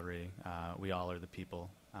the gallery, We All Are the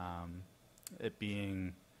People, it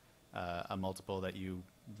being a multiple that you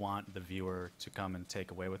want the viewer to come and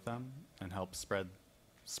take away with them and help spread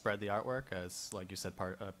the artwork as, like you said,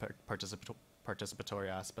 participatory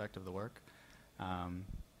aspect of the work.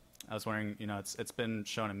 I was wondering, it's been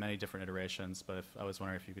shown in many different iterations, but I was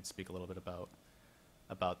wondering if you could speak a little bit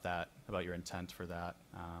about that, about your intent for that,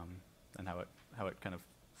 and how it kind of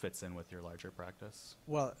fits in with your larger practice.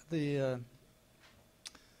 Well, the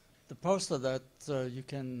poster that you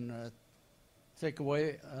can take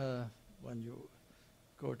away when you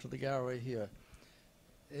go to the gallery here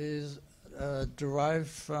is derived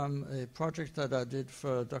from a project that I did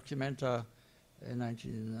for Documenta in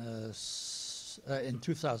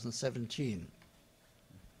 2017.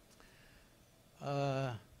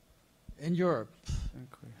 In Europe,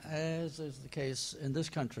 as is the case in this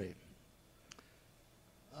country,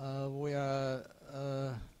 we are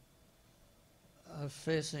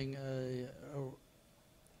facing a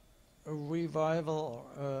revival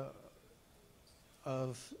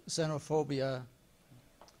of xenophobia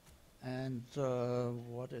and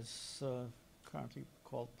what is currently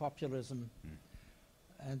called populism.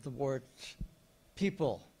 And the word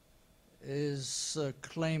people is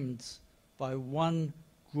claimed by one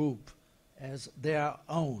group as their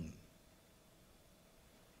own.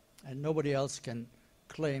 And nobody else can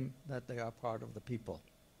claim that they are part of the people.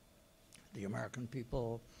 The American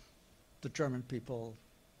people, the German people,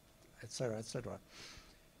 etc., etc.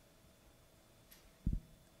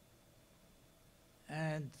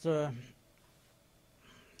 And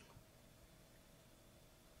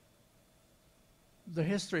the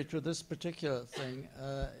history to this particular thing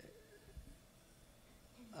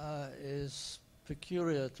is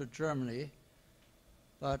peculiar to Germany,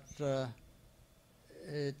 but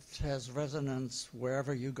it has resonance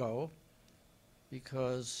wherever you go,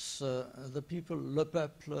 because the people, le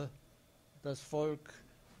peuple, das Volk,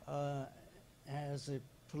 has a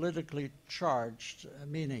politically charged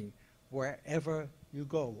meaning wherever you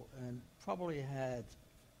go, and probably had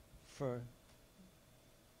for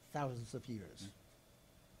thousands of years.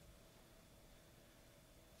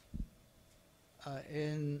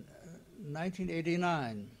 In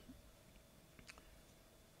 1989,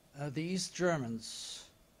 the East Germans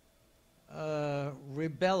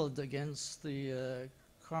rebelled against the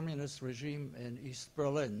communist regime in East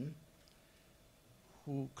Berlin,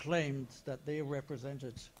 who claimed that they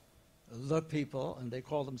represented the people, and they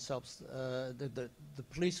called themselves, the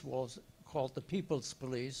police was called the People's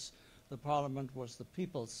Police, the parliament was the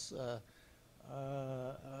People's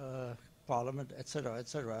Parliament, etc.,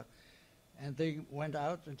 etc. And they went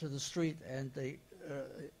out into the street and they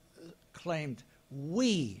claimed,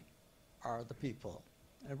 we are the people.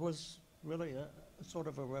 It was really a sort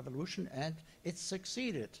of a revolution, and it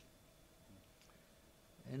succeeded.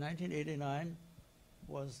 In 1989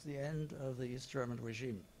 was the end of the East German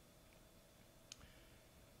regime.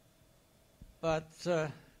 But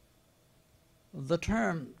the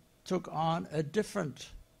term took on a different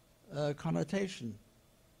connotation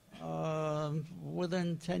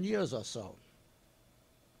within 10 years or so.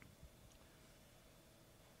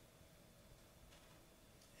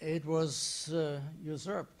 It was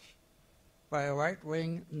usurped by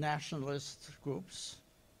right-wing nationalist groups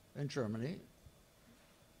in Germany.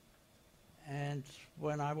 And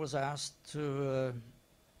when I was asked to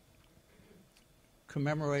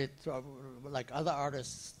commemorate, like other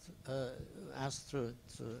artists asked to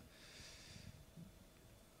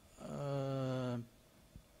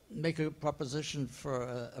make a proposition for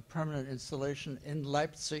a permanent installation in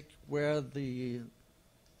Leipzig, where the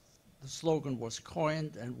slogan was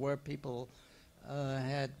coined and where people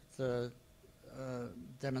had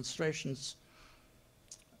demonstrations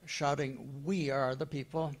shouting, we are the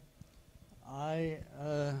people, I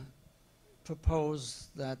propose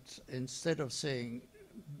that instead of saying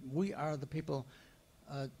we are the people,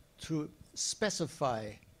 to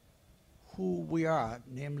specify who we are,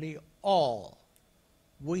 namely all.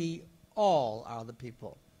 We all are the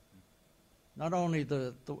people. Not only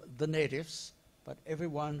the natives, but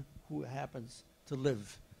everyone who happens to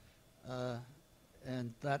live.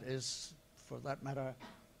 And that is, for that matter,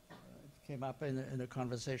 it came up in a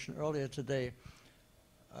conversation earlier today,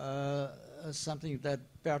 something that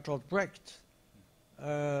Bertolt Brecht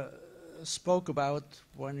spoke about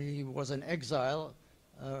when he was in exile.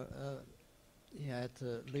 He had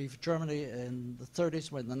to leave Germany in the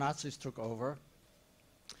 30s when the Nazis took over.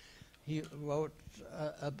 He wrote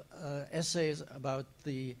essays about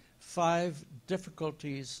the 5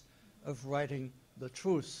 difficulties of writing the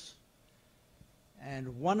truth. And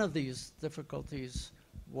one of these difficulties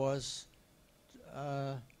was,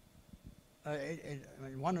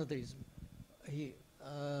 he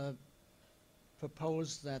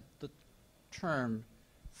proposed that the term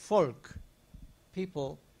Volk,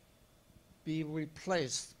 people, be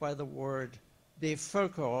replaced by the word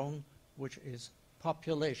Bevölkerung, which is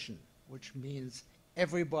population, which means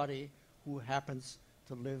everybody who happens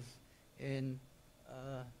to live in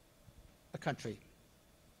a country.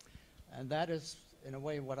 And that is, in a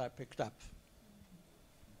way, what I picked up.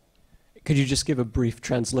 Could you just give a brief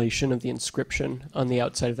translation of the inscription on the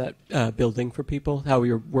outside of that building for people? How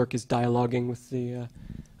your work is dialoguing with the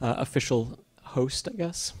official host, I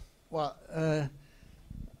guess? Well,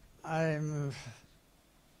 I'm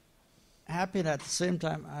happy, and at the same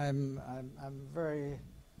time, I'm very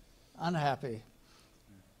unhappy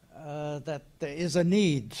that there is a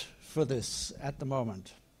need for this at the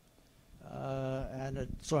moment. and it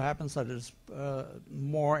so happens that it's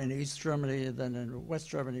more in East Germany than in West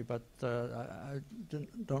Germany, but I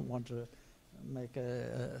don't want to make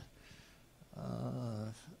a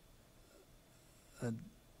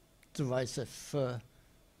divisive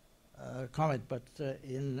comment, but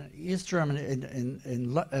in East Germany,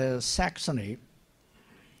 in Saxony,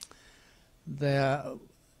 there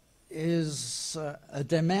is a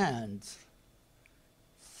demand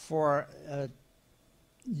for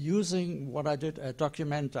using what I did at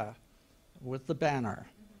Documenta with the banner,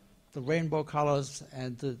 the rainbow colors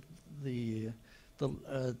and the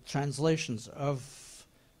translations of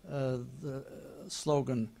the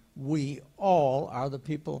slogan, "We all are the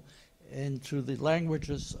people," into the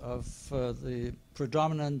languages of the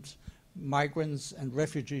predominant migrants and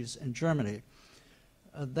refugees in Germany.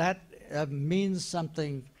 That means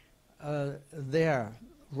something there.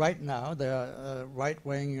 Right now, there are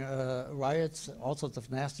right-wing riots, all sorts of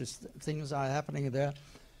nasty things are happening there.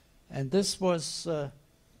 And this was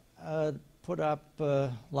put up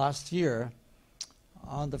last year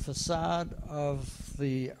on the facade of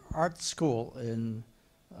the art school in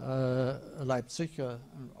Leipzig, an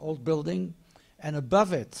old building, and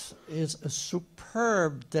above it is a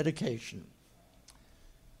superb dedication.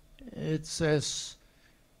 It says,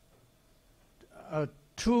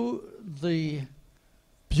 to the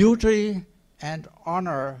beauty and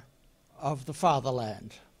honor of the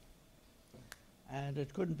fatherland. And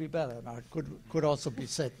it couldn't be better. Now, it could also be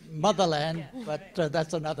said motherland, but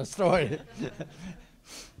that's another story.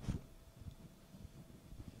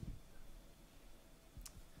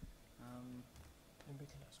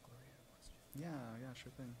 Yeah,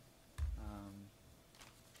 sure thing.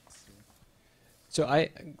 Let's see. So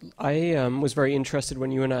I was very interested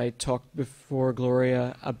when you and I talked before,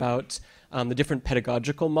 Gloria, about the different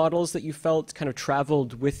pedagogical models that you felt kind of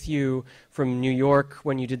traveled with you from New York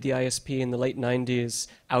when you did the ISP in the late 90s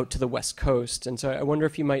out to the West Coast. And so I wonder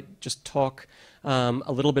if you might just talk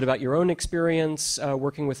a little bit about your own experience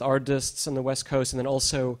working with artists on the West Coast, and then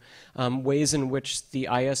also ways in which the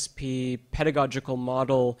ISP pedagogical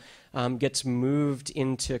model gets moved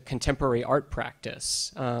into contemporary art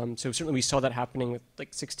practice. So certainly we saw that happening with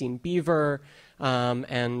like 16 Beaver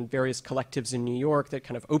and various collectives in New York that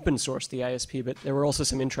kind of open sourced the ISP, but there were also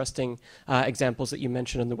some interesting examples that you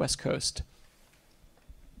mentioned on the West Coast.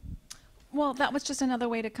 Well, that was just another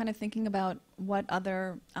way to kind of thinking about what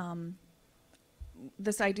other,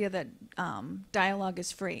 this idea that dialogue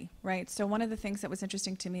is free, right? So one of the things that was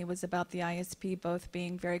interesting to me was about the ISP both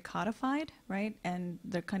being very codified, right? And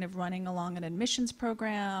they're kind of running along an admissions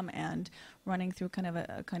program and running through kind of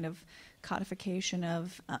a kind of codification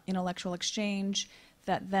of intellectual exchange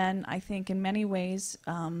that then I think in many ways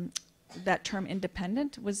that term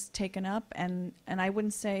independent was taken up, and I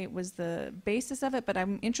wouldn't say it was the basis of it, but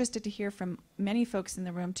I'm interested to hear from many folks in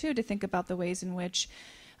the room too to think about the ways in which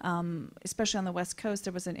especially on the West Coast,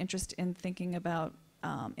 there was an interest in thinking about,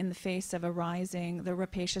 in the face of a rising, the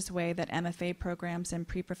rapacious way that MFA programs and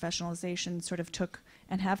pre-professionalization sort of took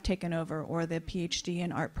and have taken over, or the PhD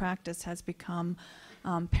in art practice has become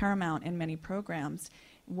paramount in many programs.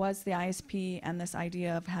 Was the ISP and this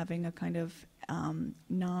idea of having a kind of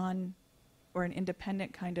or an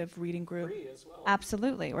independent kind of reading group. Free as well.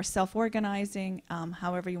 Absolutely, or self-organizing,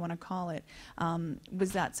 however you want to call it.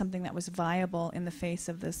 Was that something that was viable in the face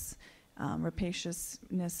of this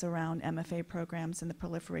rapaciousness around MFA programs and the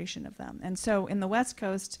proliferation of them? And so in the West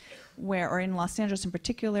Coast, or in Los Angeles in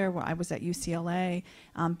particular, where I was at UCLA,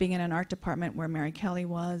 being in an art department where Mary Kelly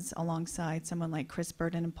was, alongside someone like Chris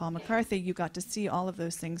Burden and Paul McArthur, you got to see all of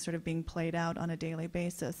those things sort of being played out on a daily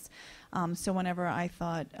basis. So whenever I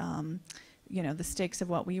thought, the stakes of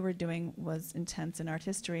what we were doing was intense in art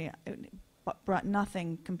history, it brought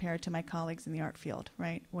nothing compared to my colleagues in the art field,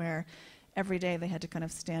 right? Where every day they had to kind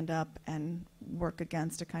of stand up and work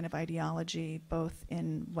against a kind of ideology, both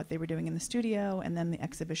in what they were doing in the studio and then the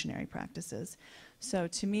exhibitionary practices. So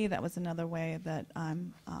to me, that was another way that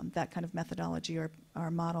that kind of methodology or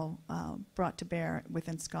model brought to bear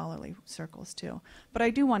within scholarly circles too. But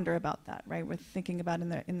I do wonder about that, right? We're thinking about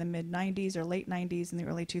in the mid 90s or late 90s and the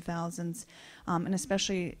early 2000s, and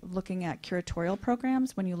especially looking at curatorial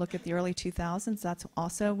programs. When you look at the early 2000s, that's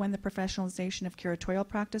also when the professionalization of curatorial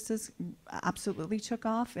practices absolutely took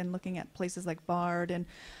off, and looking at places like Bard and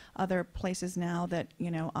other places now that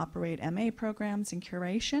operate MA programs in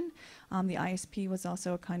curation. The ISP was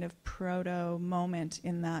also a kind of proto moment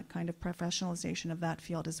in that kind of professionalization of that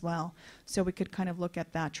field as well. So we could kind of look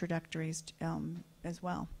at that trajectories as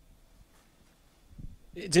well.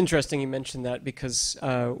 It's interesting you mentioned that because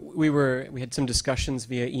we had some discussions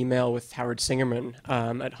via email with Howard Singerman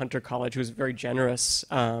at Hunter College, who was very generous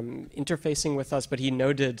interfacing with us, but he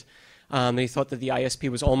noted that he thought that the ISP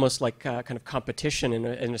was almost like kind of competition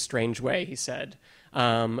in a strange way, he said,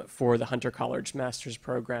 for the Hunter College master's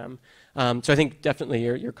program. So I think definitely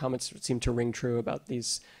your comments seem to ring true about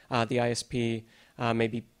these, the ISP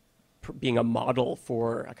maybe being a model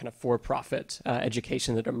for a kind of for-profit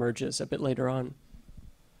education that emerges a bit later on.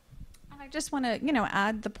 I just want to,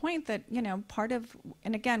 add the point that, part of,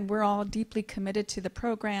 and again, we're all deeply committed to the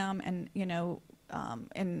program, and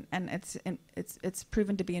and it's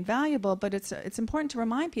proven to be invaluable. But it's important to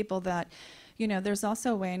remind people that, there's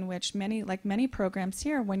also a way in which many programs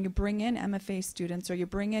here, when you bring in MFA students or you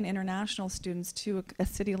bring in international students to a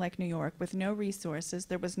city like New York with no resources,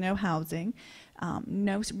 there was no housing,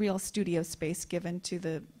 no real studio space given to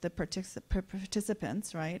the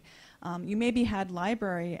participants, right? You maybe had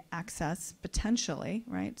library access potentially,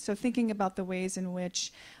 right? So thinking about the ways in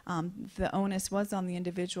which the onus was on the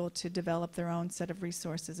individual to develop their own set of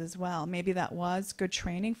resources as well. Maybe that was good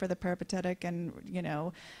training for the peripatetic and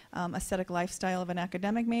aesthetic lifestyle of an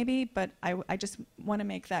academic, maybe. But I just want to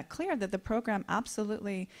make that clear that the program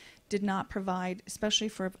absolutely did not provide, especially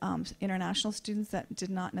for international students that did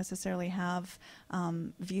not necessarily have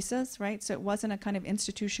visas, right? So it wasn't a kind of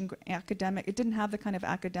institution academic. It didn't have the kind of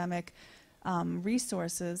academic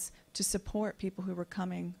resources to support people who were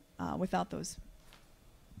coming without those.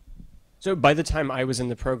 So by the time I was in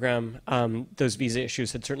the program, those visa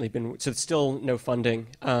issues had certainly been, so still no funding,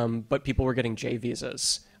 but people were getting J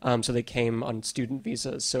visas. So they came on student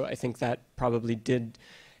visas. So I think that probably did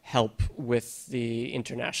help with the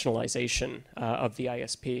internationalization of the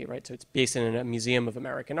ISP, right? So it's based in a museum of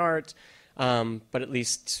American art, but at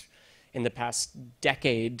least in the past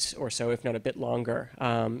decade or so, if not a bit longer,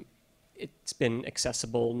 it's been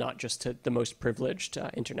accessible not just to the most privileged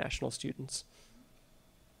international students.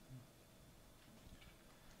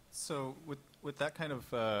 So with that kind of,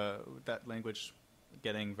 that language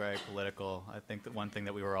getting very political, I think that one thing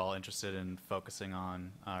that we were all interested in focusing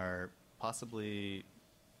on are possibly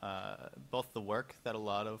both the work that a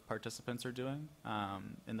lot of participants are doing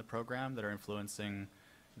in the program that are influencing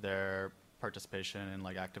their participation in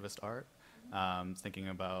like activist art. Thinking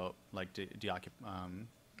about like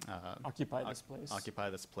Occupy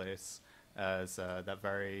This Place as that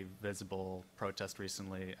very visible protest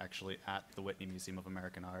recently actually at the Whitney Museum of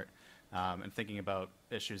American Art, and thinking about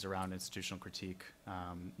issues around institutional critique,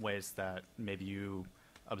 ways that maybe you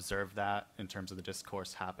observe that in terms of the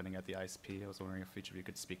discourse happening at the ISP. I was wondering if each of you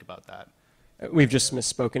could speak about that. We've just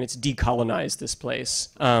misspoken. It's decolonize this place,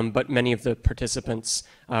 but many of the participants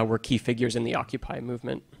were key figures in the Occupy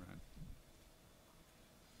movement. Right.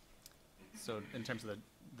 So in terms of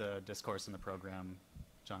the discourse in the program,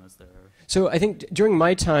 John, is there? So I think during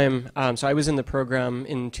my time, so I was in the program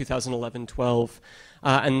in 2011-12,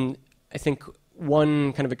 and I think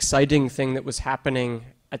one kind of exciting thing that was happening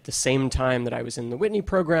at the same time that I was in the Whitney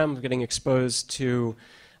program, getting exposed to,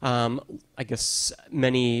 I guess,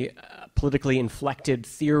 many politically inflected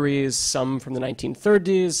theories, some from the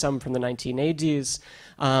 1930s, some from the 1980s,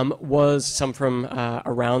 was some from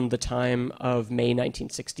around the time of May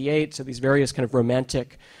 1968, so these various kind of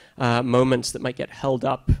romantic moments that might get held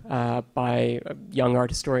up by a young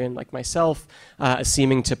art historian like myself as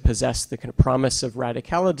seeming to possess the kind of promise of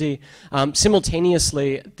radicality.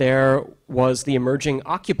 Simultaneously, there was the emerging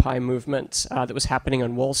Occupy movement that was happening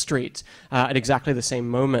on Wall Street at exactly the same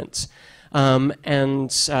moment.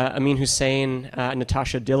 And Amin Hussein and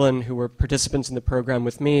Natasha Dillon, who were participants in the program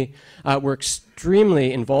with me, were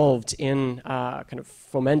extremely involved in kind of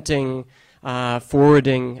fomenting,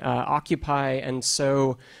 forwarding Occupy, and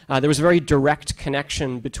so there was a very direct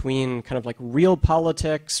connection between kind of like real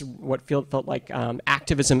politics, what felt like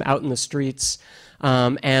activism out in the streets,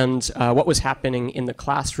 and what was happening in the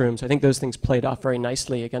classrooms. I think those things played off very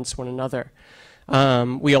nicely against one another.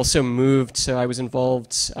 We also moved, so I was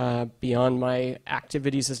involved beyond my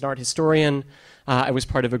activities as an art historian. I was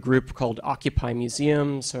part of a group called Occupy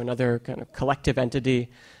Museum, so another kind of collective entity,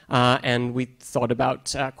 and we thought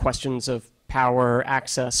about questions of power,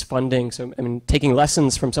 access, funding, so I mean, taking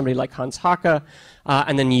lessons from somebody like Hans Haacke,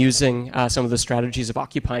 and then using some of the strategies of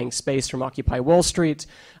occupying space from Occupy Wall Street.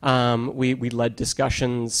 We led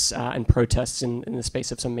discussions and protests in the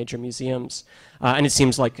space of some major museums. And it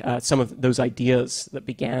seems like some of those ideas that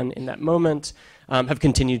began in that moment have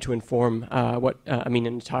continued to inform what Amin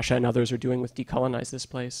and Natasha and others are doing with Decolonize This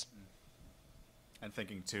Place. And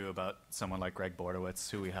thinking too about someone like Gregg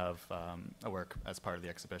Bordowitz, who we have a work as part of the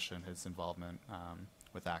exhibition, his involvement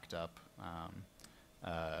with ACT UP,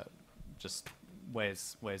 just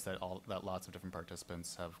ways that lots of different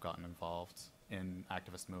participants have gotten involved in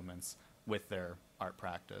activist movements with their art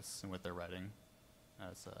practice and with their writing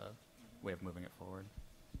as a way of moving it forward.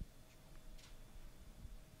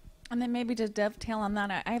 And then maybe to dovetail on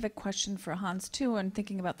that, I have a question for Hans too, and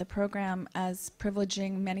thinking about the program as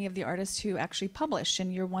privileging many of the artists who actually publish,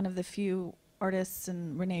 and you're one of the few artists,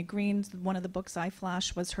 and Renée Green's, one of the books I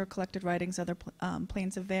flashed was her collected writings, Other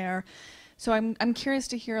Planes of Air. So I'm curious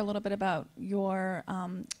to hear a little bit about your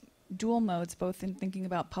dual modes, both in thinking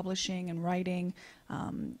about publishing and writing,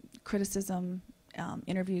 criticism,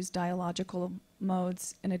 interviews, dialogical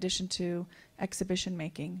modes, in addition to exhibition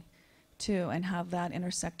making too, and how that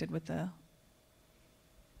intersected with the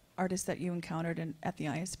artists that you encountered at the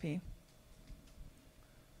ISP.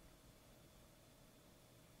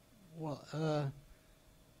 Well,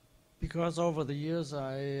 because over the years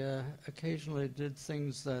I occasionally did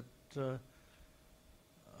things that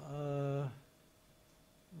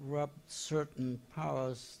rubbed certain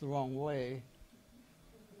powers the wrong way.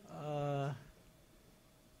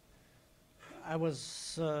 I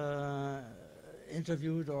was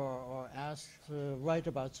interviewed or asked to write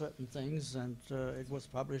about certain things, and it was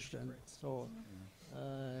published, and so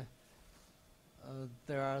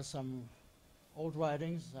there are some old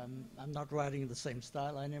writings. I'm not writing in the same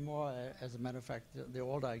style anymore. As a matter of fact, the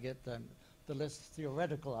older I get, the less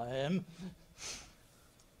theoretical I am.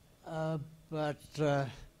 But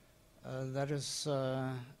that is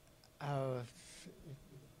how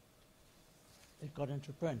it got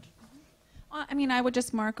into print. I mean, I would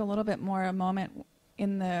just mark a little bit more a moment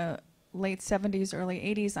in the late 70s, early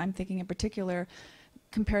 80s, I'm thinking in particular,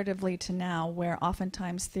 comparatively to now, where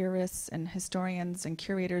oftentimes theorists and historians and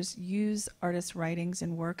curators use artists' writings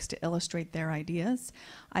and works to illustrate their ideas.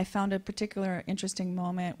 I found a particular interesting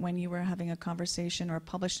moment when you were having a conversation or a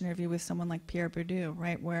published interview with someone like Pierre Bourdieu,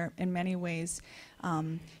 right, where in many ways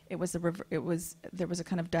there was a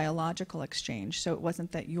kind of dialogical exchange. So it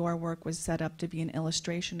wasn't that your work was set up to be an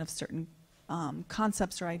illustration of certain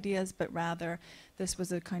concepts or ideas, but rather this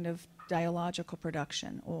was a kind of dialogical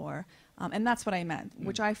production, or and that's what I meant,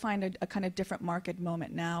 which I find a kind of different market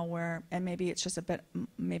moment now, where, and maybe it's just a bit,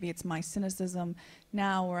 maybe it's my cynicism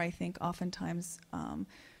now, where I think oftentimes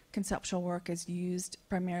conceptual work is used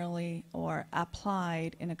primarily or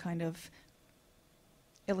applied in a kind of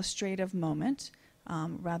illustrative moment,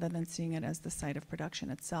 rather than seeing it as the site of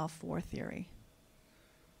production itself for theory.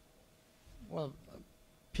 Well,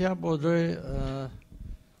 Pierre Bourdieu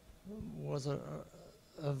was a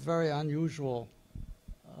very unusual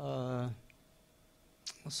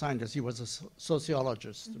scientist. He was a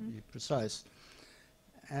sociologist, to be precise.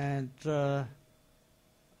 And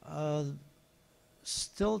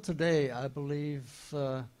still today, I believe,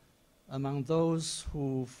 among those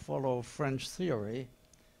who follow French theory,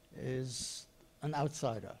 is an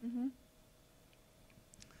outsider.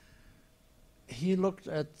 He looked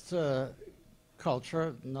at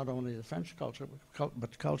culture, not only the French culture,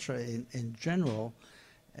 but culture in general,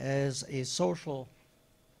 as a social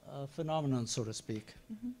phenomenon, so to speak,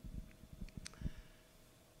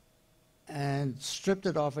 and stripped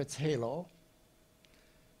it off its halo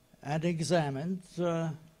and examined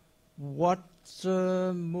what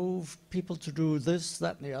moved people to do this,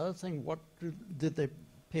 that, and the other thing. What did they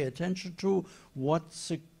pay attention to? What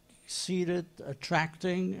succeeded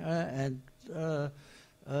attracting and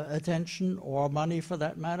attention, or money for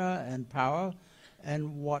that matter, and power,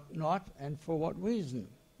 and what not, and for what reason.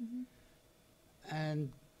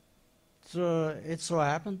 And it so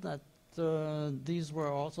happened that these were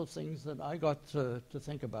also things that I got to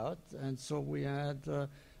think about, and so we had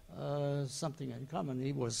something in common.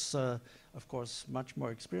 He was, of course, much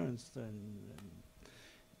more experienced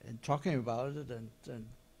in talking about it and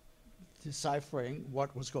deciphering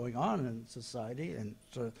what was going on in society, and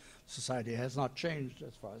society has not changed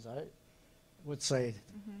as far as I would say.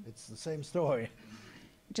 It's the same story.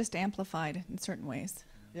 Just amplified in certain ways.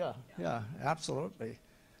 Yeah, absolutely.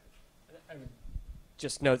 I would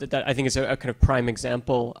just note that I think is a kind of prime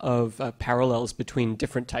example of parallels between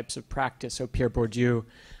different types of practice. So Pierre Bourdieu,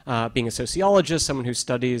 being a sociologist, someone who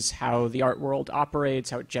studies how the art world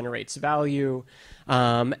operates, how it generates value,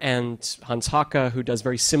 and Hans Haacke, who does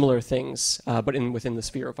very similar things, but within the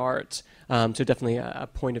sphere of art. So definitely a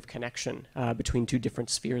point of connection between two different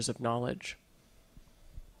spheres of knowledge.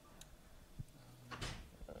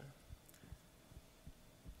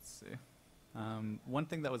 One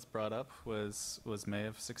thing that was brought up was May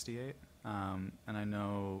of '68, and I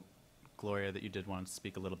know, Gloria, that you did want to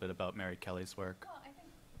speak a little bit about Mary Kelly's work. Well, I think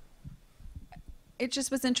it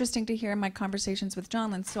just was interesting to hear in my conversations with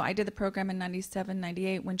John. So I did the program in 97,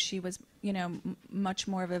 98 when she was, much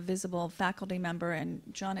more of a visible faculty member, and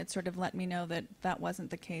John had sort of let me know that that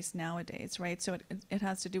wasn't the case nowadays, right? So it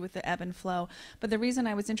has to do with the ebb and flow. But the reason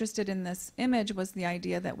I was interested in this image was the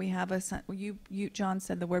idea that we have John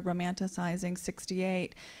said the word romanticizing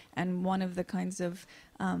 68, and one of the kinds of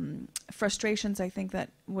frustrations I think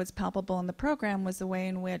that was palpable in the program was the way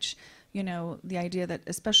in which, the idea that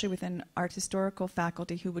especially within art historical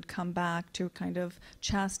faculty who would come back to kind of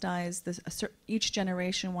chastise this, each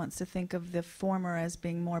generation wants to think of the former as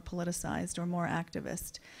being more politicized or more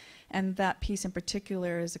activist. And that piece in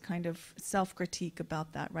particular is a kind of self-critique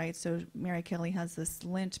about that, right? So Mary Kelly has this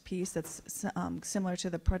lint piece that's similar to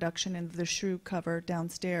the production in the Shrew cover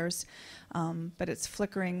downstairs, but it's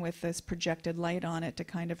flickering with this projected light on it to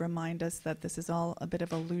kind of remind us that this is all a bit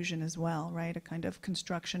of illusion as well, right? A kind of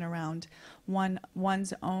construction around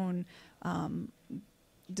one's own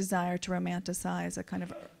desire to romanticize a kind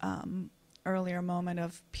of earlier moment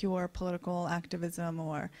of pure political activism,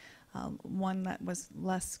 or one that was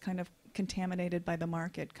less kind of contaminated by the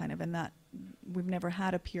market, kind of, in that we've never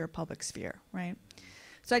had a pure public sphere, right?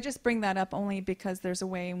 So I just bring that up only because there's a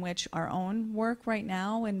way in which our own work right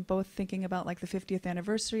now, and both thinking about like the 50th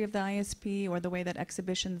anniversary of the ISP, or the way that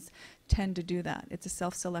exhibitions tend to do that. It's a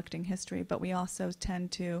self-selecting history, but we also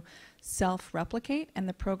tend to self-replicate, and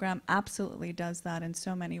the program absolutely does that in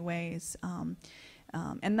so many ways.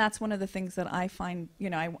 And that's one of the things that I find,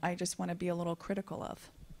 I just want to be a little critical of.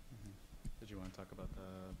 Did you want to talk about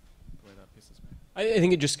the way that piece is made? I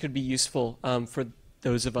think it just could be useful for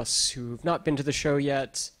those of us who've not been to the show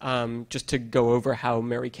yet, just to go over how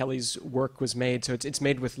Mary Kelly's work was made. So it's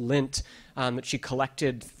made with lint that she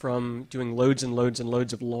collected from doing loads and loads and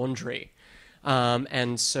loads of laundry.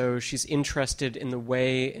 And so she's interested in the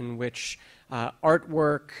way in which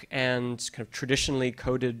artwork and kind of traditionally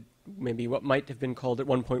coded, maybe what might have been called at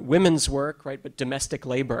one point women's work, right, but domestic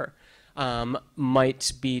labor,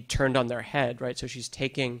 might be turned on their head, right? So she's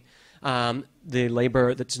taking the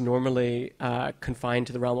labor that's normally confined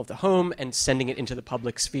to the realm of the home and sending it into the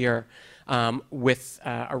public sphere with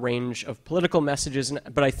a range of political messages.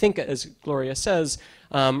 But I think, as Gloria says,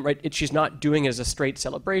 right, she's not doing it as a straight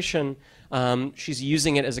celebration. She's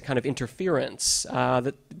using it as a kind of interference,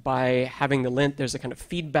 that by having the lint, there's a kind of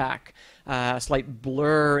feedback, a slight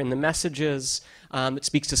blur in the messages that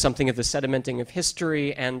speaks to something of the sedimenting of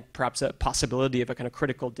history, and perhaps a possibility of a kind of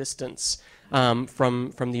critical distance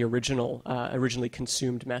from the originally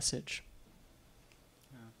consumed message.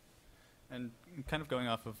 Yeah. And kind of going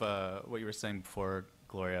off of what you were saying before,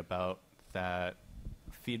 Gloria, about that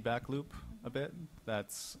feedback loop a bit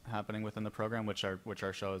that's happening within the program, which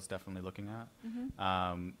our show is definitely looking at.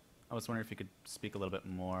 Mm-hmm. I was wondering if you could speak a little bit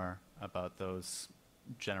more about those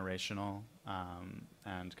generational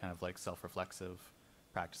and kind of like self-reflexive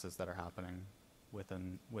practices that are happening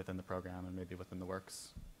within the program and maybe within the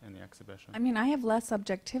works in the exhibition. I mean, I have less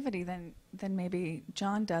objectivity than maybe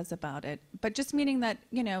John does about it, but just meaning that,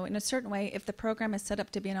 in a certain way, if the program is set up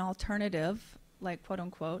to be an alternative, like quote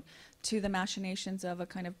unquote, to the machinations of a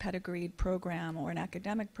kind of pedigreed program or an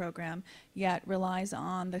academic program, yet relies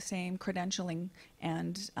on the same credentialing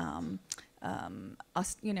and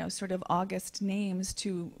sort of august names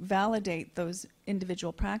to validate those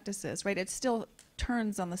individual practices, right? It still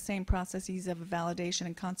turns on the same processes of validation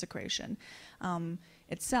and consecration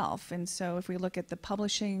itself. And so if we look at the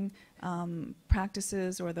publishing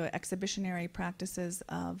practices or the exhibitionary practices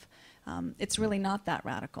of, it's really not that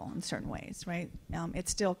radical in certain ways, right? It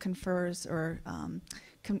still confers or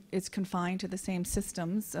is confined to the same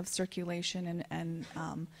systems of circulation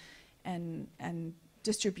and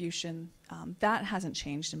distribution. That hasn't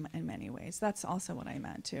changed in many ways. That's also what I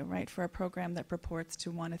meant too, right? For a program that purports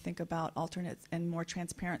to want to think about alternate and more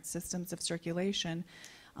transparent systems of circulation,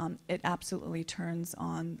 it absolutely turns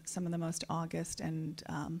on some of the most august and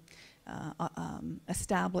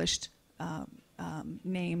established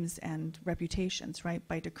names and reputations, right,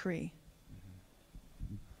 by decree.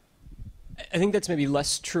 I think that's maybe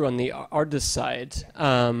less true on the artist side.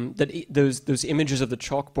 That those images of the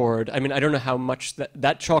chalkboard. I mean, I don't know how much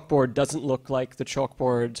that chalkboard doesn't look like the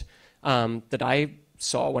chalkboard that I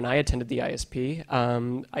saw when I attended the ISP.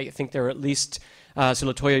 I think there are at least so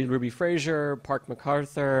LaToya, Ruby Frazier, Park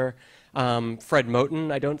McArthur, Fred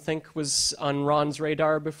Moten. I don't think was on Ron's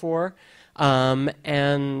radar before.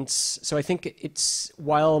 And so I think it's,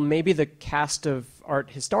 while maybe the cast of art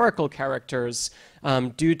historical characters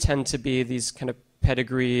do tend to be these kind of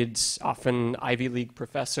pedigreed, often Ivy League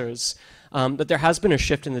professors. But there has been a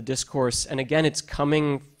shift in the discourse, and again, it's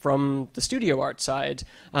coming from the studio art side,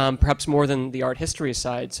 perhaps more than the art history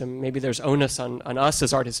side. So maybe there's onus on us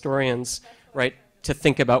as art historians, right, to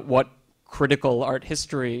think about what critical art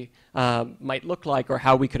history might look like, or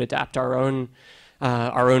how we could adapt our own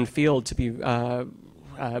field to be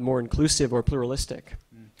more inclusive or pluralistic.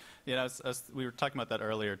 Yeah, we were talking about that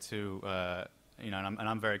earlier too. And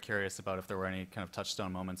I'm very curious about if there were any kind of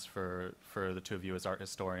touchstone moments for the two of you as art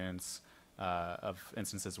historians, of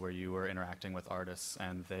instances where you were interacting with artists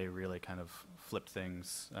and they really kind of flipped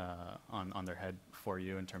things on their head for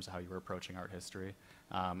you in terms of how you were approaching art history.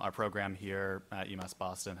 Our program here at UMass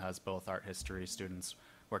Boston has both art history students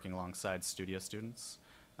working alongside studio students,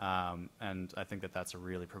 and I think that that's a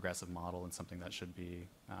really progressive model and something that should be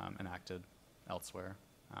enacted elsewhere,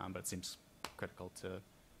 but it seems critical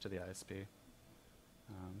to the ISB.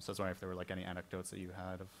 So I was wondering if there were like any anecdotes that you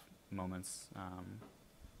had of moments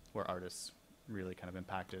where artists really kind of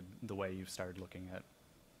impacted the way you've started looking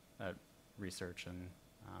at research and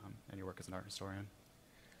your work as an art historian.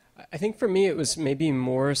 I think for me it was maybe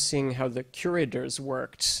more seeing how the curators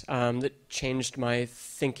worked that changed my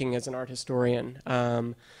thinking as an art historian.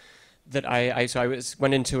 That I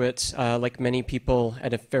went into it like many people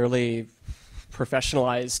at a fairly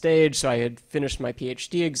professionalized stage. So I had finished my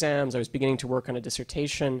PhD exams. I was beginning to work on a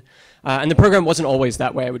dissertation. And the program wasn't always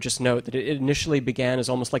that way. I would just note that it initially began as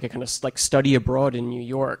almost like a kind of like study abroad in New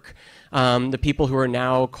York. The people who are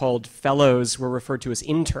now called fellows were referred to as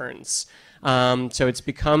interns. So it's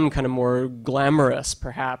become kind of more glamorous,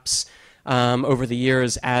 perhaps, over the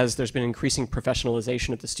years as there's been increasing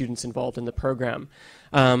professionalization of the students involved in the program.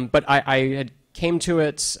 But I had came to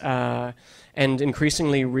it and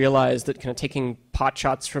increasingly realized that kind of taking pot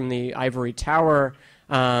shots from the ivory tower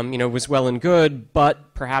was well and good,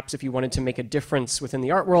 but perhaps if you wanted to make a difference within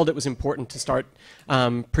the art world, it was important to start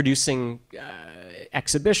producing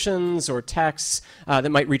exhibitions or texts that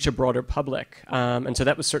might reach a broader public. And so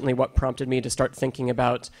that was certainly what prompted me to start thinking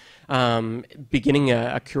about beginning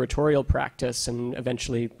a curatorial practice and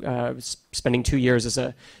eventually spending 2 years as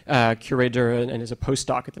a curator and as a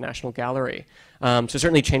postdoc at the National Gallery. So it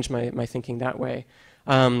certainly changed my thinking that way.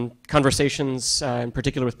 Conversations, in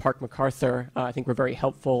particular with Park McArthur, I think were very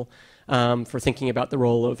helpful for thinking about the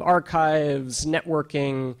role of archives,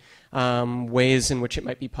 networking, ways in which it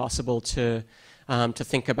might be possible to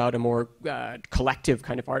think about a more collective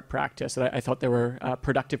kind of art practice. And I thought there were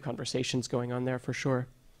productive conversations going on there for sure.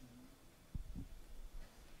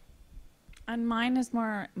 And mine is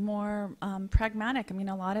more pragmatic. I mean,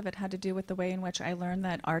 a lot of it had to do with the way in which I learned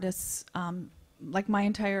that artists, like my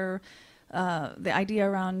entire, the idea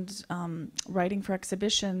around writing for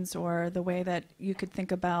exhibitions, or the way that you could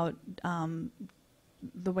think about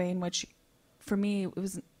the way in which, for me,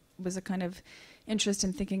 it was a kind of interest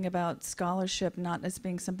in thinking about scholarship not as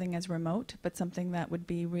being something as remote, but something that would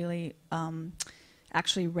be really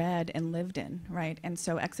actually read and lived in, right? And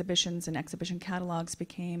so exhibitions and exhibition catalogs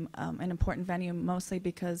became an important venue, mostly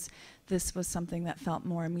because this was something that felt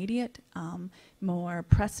more immediate, more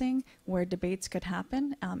pressing, where debates could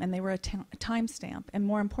happen, and they were a timestamp. And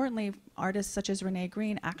more importantly, artists such as Renée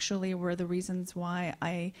Green actually were the reasons why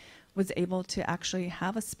I was able to actually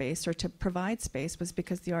have a space or to provide space, was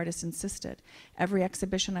because the artist insisted. Every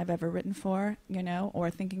exhibition I've ever written for, or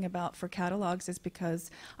thinking about for catalogs, is because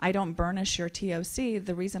I don't burnish your TOC.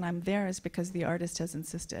 The reason I'm there is because the artist has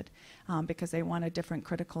insisted, because they want a different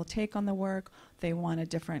critical take on the work. They want a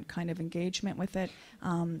different kind of engagement with it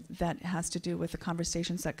that has to do with the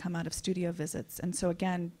conversations that come out of studio visits. And so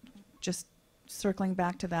again, just circling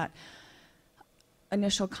back to that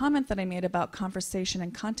initial comment that I made about conversation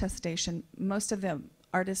and contestation, most of the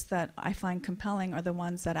artists that I find compelling are the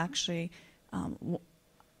ones that actually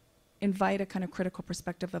invite a kind of critical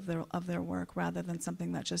perspective of their work, rather than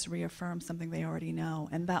something that just reaffirms something they already know.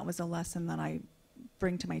 And that was a lesson that I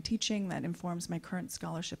bring to my teaching that informs my current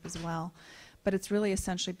scholarship as well. But it's really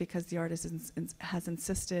essentially because the artist has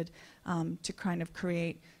insisted to kind of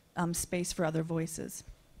create space for other voices.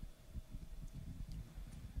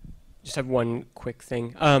 Just have one quick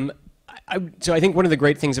thing. So I think one of the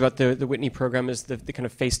great things about the Whitney program is the kind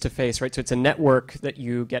of face-to-face, right? So it's a network that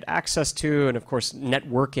you get access to, and of course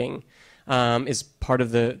networking is part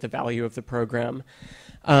of the value of the program.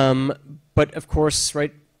 But of course,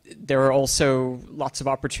 right, there are also lots of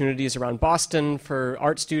opportunities around Boston for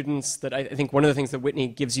art students that I think one of the things that Whitney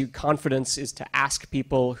gives you confidence is to ask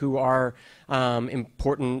people who are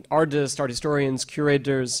important artists, art historians,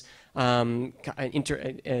 curators, to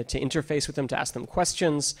interface with them, to ask them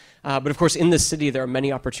questions. But of course, in the city, there are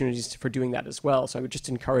many opportunities for doing that as well. So I would just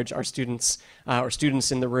encourage our students or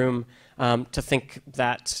students in the room to think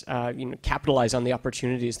that, capitalize on the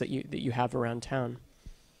opportunities that you have around town.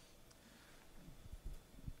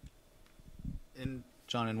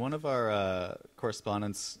 John, in one of our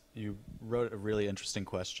correspondence, you wrote a really interesting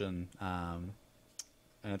question, and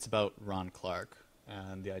it's about Ron Clark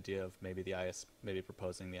and the idea of maybe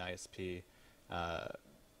proposing the ISP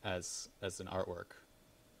as an artwork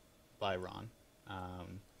by Ron,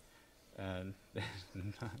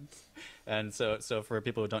 and so for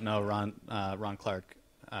people who don't know Ron Clark,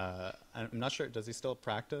 I'm not sure, does he still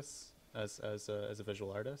practice as a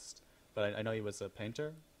visual artist? But I know he was a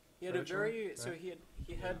painter. He had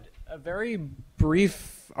he had a very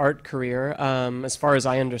brief art career, as far as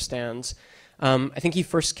I understand. I think he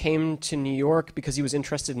first came to New York because he was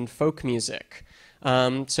interested in folk music.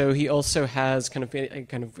 So he also has kind of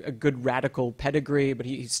a good radical pedigree, but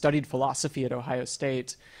he studied philosophy at Ohio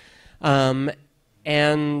State. And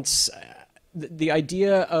the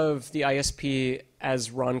idea of the ISP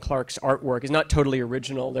as Ron Clark's artwork is not totally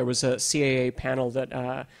original. There was a CAA panel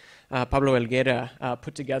that Pablo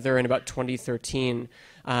put together in about 2013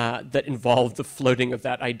 that involved the floating of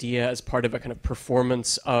that idea as part of a kind of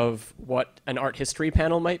performance of what an art history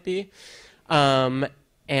panel might be. I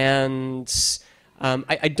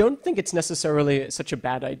don't think it's necessarily such a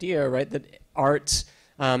bad idea, right? That art,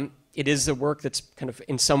 it is a work that's kind of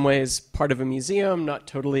in some ways part of a museum, not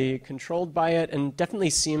totally controlled by it, and definitely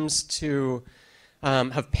seems to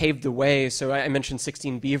have paved the way. So I mentioned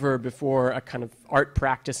 16 Beaver before, a kind of art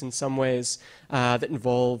practice in some ways that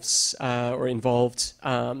involved social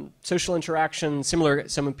interaction. Similar,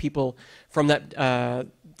 some people from that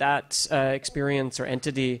experience or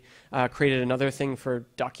entity created another thing for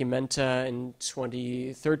Documenta in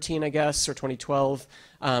 2013, I guess, or 2012,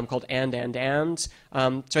 called And. So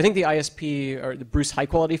I think the ISP, or the Bruce High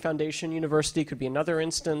Quality Foundation University, could be another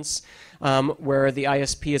instance where the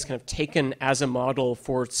ISP is kind of taken as a model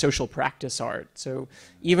for social practice art. So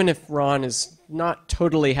even if Ron is not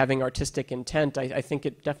totally having artistic intent, I think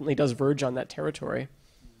it definitely does verge on that territory.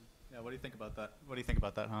 Yeah, what do you think about that? What do you think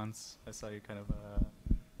about that, Hans? I saw you kind of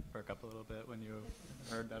perk up a little bit when you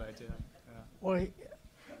heard that idea. Yeah. Well,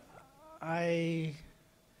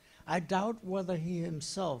 I doubt whether he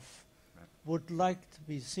himself would like to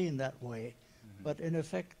be seen that way, but in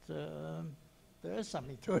effect, there is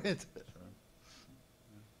something to it. Sure. Yeah.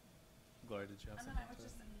 Gloria, did you have something to say?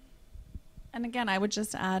 And again, I would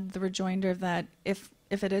just add the rejoinder that if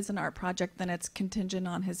it is an art project, then it's contingent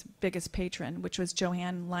on his biggest patron, which was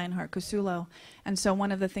Johann Lionheart Cusulo. And so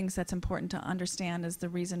one of the things that's important to understand is the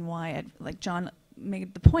reason why, like John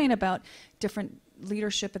made the point about different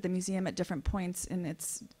leadership at the museum at different points in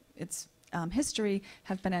its history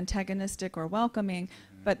have been antagonistic or welcoming,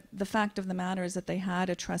 but the fact of the matter is that they had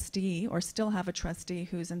a trustee, or still have a trustee,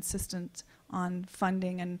 who's insistent on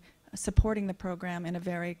funding and supporting the program in a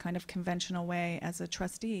very kind of conventional way as a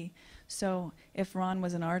trustee. So if Ron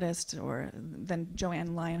was an artist, then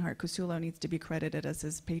Johann Lionheart Cusulo needs to be credited as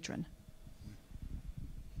his patron.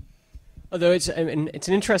 Although it's an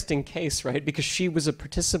interesting case, right? Because she was a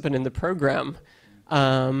participant in the program.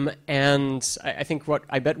 And I think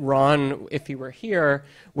I bet Ron, if he were here,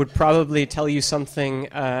 would probably tell you something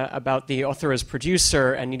about the author as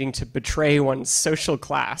producer and needing to betray one's social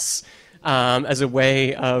class as a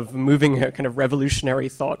way of moving a kind of revolutionary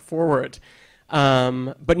thought forward.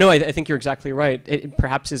 But no, I think you're exactly right. It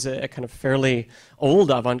perhaps is a kind of fairly old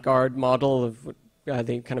avant-garde model of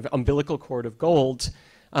the kind of umbilical cord of gold,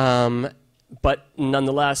 but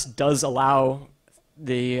nonetheless does allow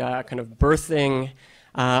the kind of birthing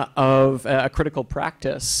of a critical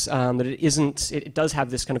practice, that it does have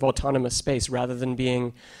this kind of autonomous space rather than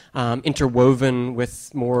being interwoven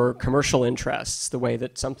with more commercial interests, the way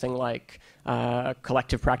that something like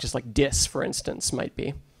collective practice like DIS, for instance, might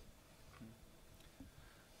be.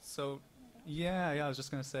 So, yeah, I was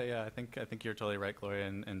just going to say, I think you're totally right, Gloria,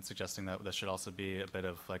 in suggesting that this should also be a bit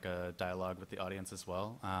of like a dialogue with the audience as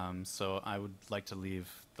well. So I would like to leave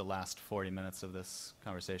the last 40 minutes of this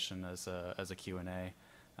conversation as a Q&A.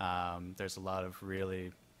 There's a lot of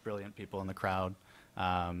really brilliant people in the crowd.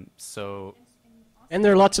 And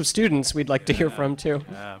there are lots of students we'd like to hear from, too.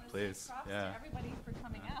 Yeah, please. Props Yeah. to everybody for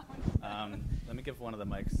coming out. Let me give one of the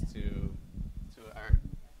mics to Art.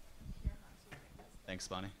 Thanks,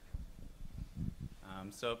 Bonnie.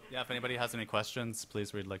 So, yeah, if anybody has any questions,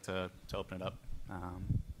 please, we'd like to open it up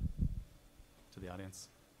to the audience.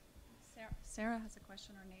 Sarah has a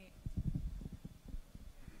question, or Nate.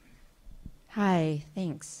 Hi,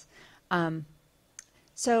 thanks.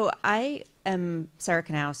 So I am Sarah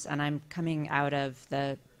Knaus, and I'm coming out of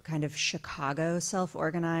the kind of Chicago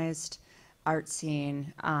self-organized art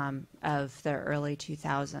scene of the early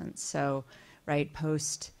 2000s. So, right,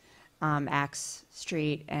 post Axe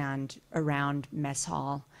Street and around Mess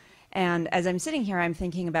Hall. And as I'm sitting here, I'm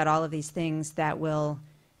thinking about all of these things that will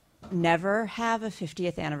never have a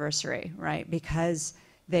 50th anniversary, right? Because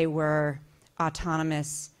they were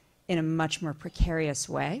autonomous in a much more precarious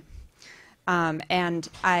way. And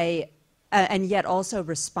yet also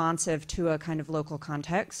responsive to a kind of local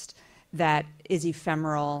context that is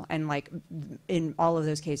ephemeral and, like, in all of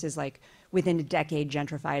those cases, like within a decade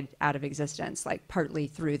gentrified out of existence, like partly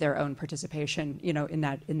through their own participation, you know, in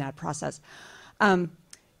that process.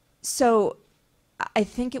 So I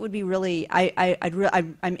think it would be really,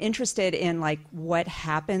 I'm interested in, like, what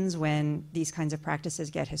happens when these kinds of practices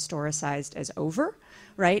get historicized as over,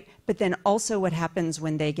 right? But then also what happens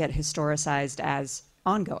when they get historicized as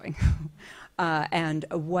ongoing, and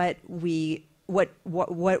what is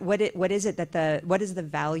the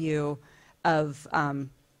value of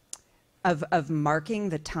marking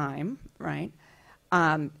the time, right?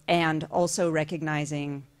 And also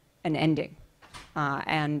recognizing an ending,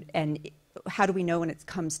 and how do we know when it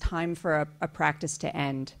comes time for a practice to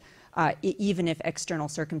end, even if external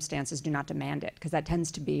circumstances do not demand it? Because that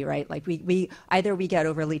tends to be, right, like we either we get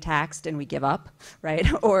overly taxed and we give up, right,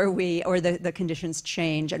 or the conditions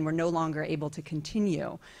change and we're no longer able to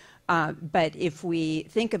continue. But if we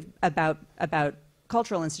think about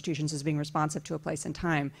cultural institutions as being responsive to a place and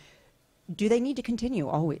time, do they need to continue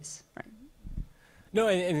always? Right? No,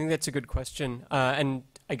 I think that's a good question, and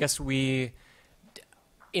I guess we,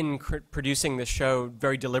 in producing this show,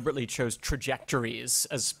 very deliberately chose trajectories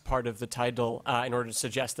as part of the title in order to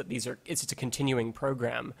suggest that it's a continuing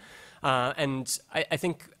program. And I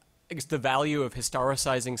think the value of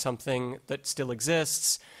historicizing something that still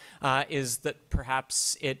exists is that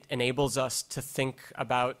perhaps it enables us to think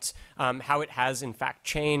about how it has in fact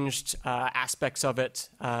changed, aspects of it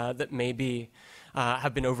that maybe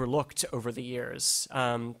have been overlooked over the years.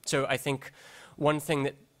 So I think one thing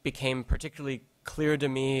that became particularly clear to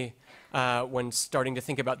me when starting to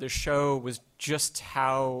think about this show was just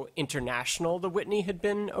how international the Whitney had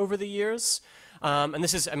been over the years. And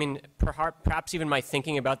this is, I mean, perhaps even my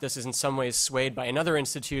thinking about this is in some ways swayed by another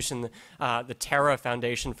institution, the Terra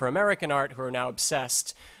Foundation for American Art, who are now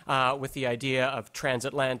obsessed with the idea of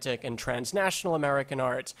transatlantic and transnational American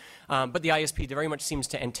art. But the ISP very much seems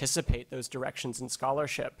to anticipate those directions in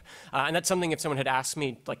scholarship. And that's something, if someone had asked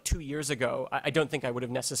me like 2 years ago, I don't think I would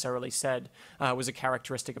have necessarily said was a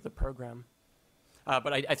characteristic of the program.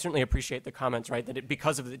 But I certainly appreciate the comments, right, that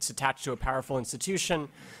because of it's attached to a powerful institution,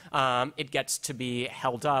 it gets to be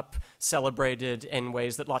held up, celebrated in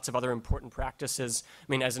ways that lots of other important practices. I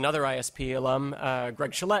mean, as another ISP alum,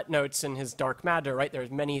 Gregg notes in his Dark Matter, right,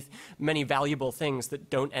 there's many, many valuable things that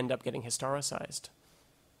don't end up getting historicized.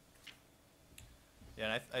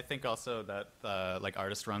 Yeah, and I think also that like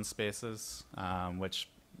artist-run spaces, which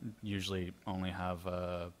usually only have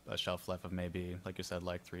a shelf life of maybe, like you said,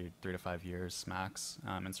 like 3 to 5 years max.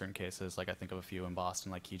 In certain cases, like I think of a few in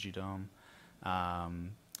Boston, like Kiji Dome,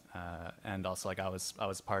 and also like I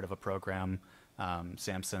was part of a program,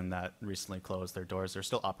 Samson, that recently closed their doors. They're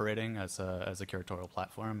still operating as a curatorial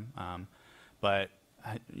platform, but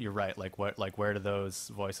you're right. Like where do those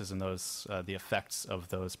voices and those the effects of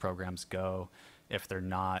those programs go if they're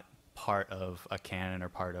not part of a canon or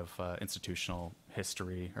part of institutional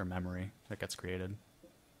history or memory that gets created?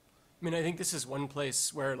 I mean, I think this is one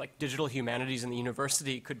place where like digital humanities in the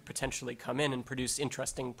university could potentially come in and produce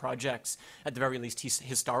interesting projects, at the very least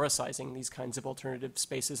historicizing these kinds of alternative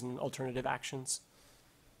spaces and alternative actions.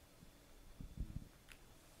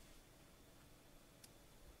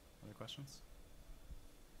 Other questions?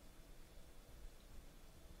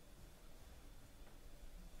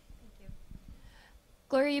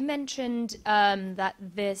 Gloria, you mentioned that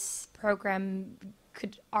this program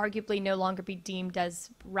could arguably no longer be deemed as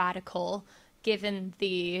radical, given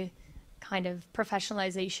the kind of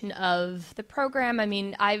professionalization of the program. I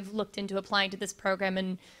mean, I've looked into applying to this program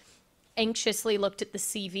and anxiously looked at the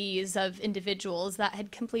CVs of individuals that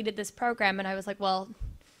had completed this program, and I was like, well,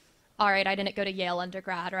 all right, I didn't go to Yale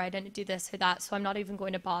undergrad, or I didn't do this or that, so I'm not even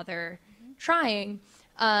going to bother trying.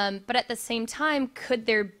 But at the same time, could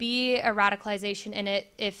there be a radicalization in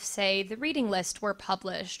it if, say, the reading list were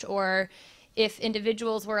published, or if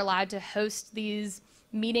individuals were allowed to host these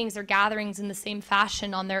meetings or gatherings in the same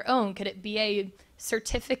fashion on their own? Could it be a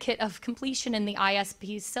certificate of completion in the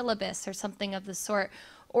ISP syllabus or something of the sort?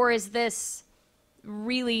 Or is this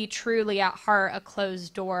really, truly at heart a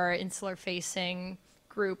closed-door, insular-facing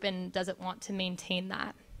group and doesn't want to maintain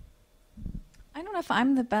that? I don't know if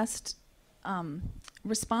I'm the best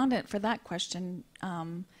respondent for that question,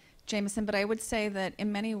 Jameson, but I would say that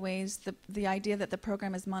in many ways the idea that the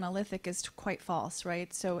program is monolithic is quite false,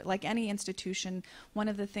 right? So like any institution, one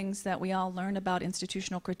of the things that we all learn about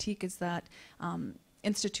institutional critique is that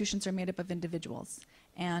institutions are made up of individuals.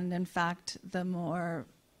 And in fact, the more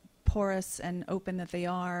porous and open that they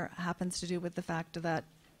are happens to do with the fact that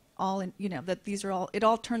it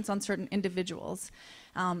all turns on certain individuals.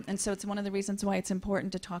 And so it's one of the reasons why it's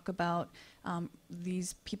important to talk about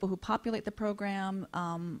these people who populate the program,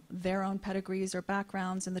 their own pedigrees or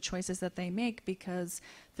backgrounds and the choices that they make, because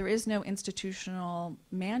there is no institutional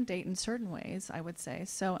mandate in certain ways, I would say.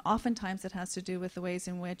 So oftentimes it has to do with the ways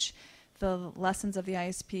in which the lessons of the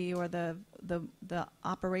ISP or the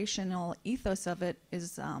operational ethos of it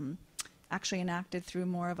is actually enacted through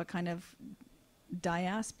more of a kind of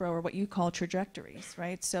diaspora, or what you call trajectories,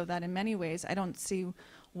 right? So that in many ways, I don't see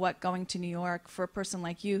what going to New York for a person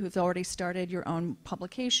like you who's already started your own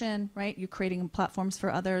publication, right? You're creating platforms for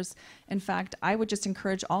others. In fact, I would just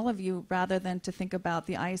encourage all of you, rather than to think about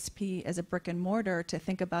the ISP as a brick and mortar, to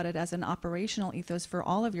think about it as an operational ethos for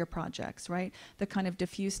all of your projects, right? The kind of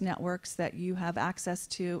diffuse networks that you have access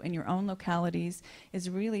to in your own localities is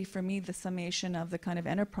really, for me, the summation of the kind of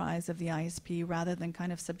enterprise of the ISP, rather than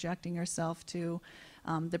kind of subjecting yourself to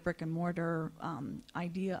the brick and mortar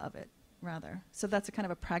idea of it. Rather. So that's a kind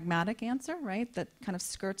of a pragmatic answer, right? That kind of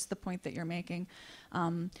skirts the point that you're making.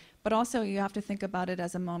 But also you have to think about it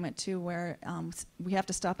as a moment too where we have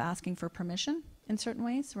to stop asking for permission in certain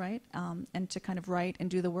ways, right? And to kind of write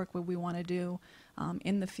and do the work what we want to do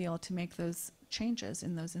in the field to make those changes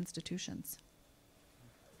in those institutions.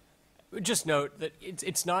 Just note that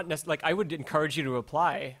it's not necessarily, like, I would encourage you to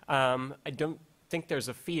apply. I don't think there's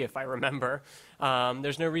a fee, if I remember.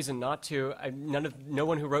 There's no reason not to. No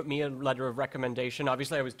one who wrote me a letter of recommendation.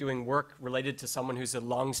 Obviously, I was doing work related to someone who's a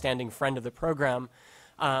long-standing friend of the program,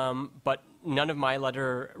 but none of my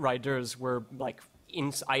letter writers were like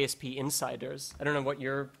ISP insiders. I don't know what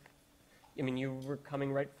you were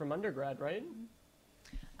coming right from undergrad, right?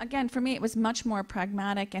 Again, for me, it was much more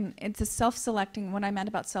pragmatic, and it's a self-selecting, what I meant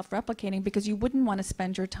about self-replicating, because you wouldn't want to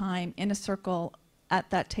spend your time in a circle at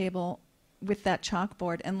that table with that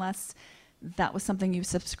chalkboard unless that was something you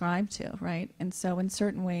subscribed to, right? And so in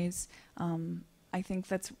certain ways, I think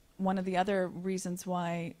that's one of the other reasons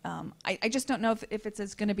why I just don't know if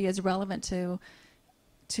it's going to be as relevant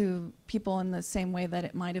to people in the same way that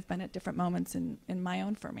it might have been at different moments in my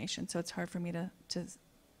own formation. So it's hard for me to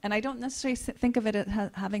and I don't necessarily think of it as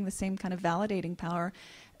having the same kind of validating power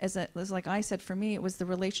as like I said, for me, it was the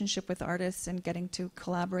relationship with artists and getting to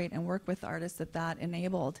collaborate and work with artists that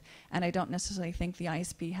enabled. And I don't necessarily think the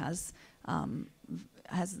ISP has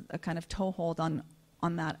a kind of toehold on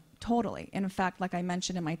that totally. And in fact, like I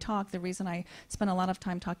mentioned in my talk, the reason I spent a lot of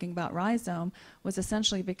time talking about Rhizome was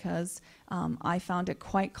essentially because I found it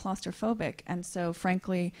quite claustrophobic. And so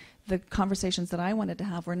frankly, the conversations that I wanted to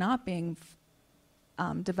have were not being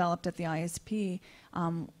developed at the ISP.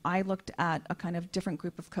 I looked at a kind of different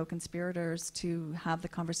group of co-conspirators to have the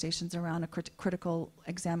conversations around a critical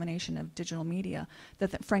examination of digital media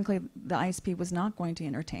that frankly the ISP was not going to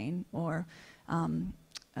entertain or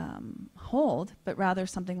hold, but rather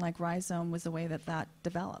something like Rhizome was the way that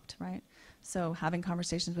developed, right? So having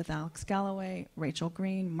conversations with Alex Galloway, Rachel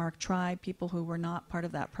Green, Mark Tribe, people who were not part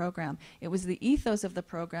of that program. It was the ethos of the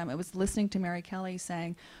program. It was listening to Mary Kelly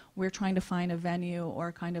saying, we're trying to find a venue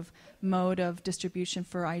or kind of mode of distribution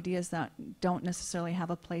for ideas that don't necessarily have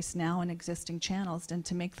a place now in existing channels, and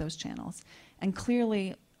to make those channels. And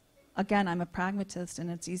clearly, again, I'm a pragmatist, and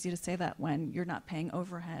it's easy to say that when you're not paying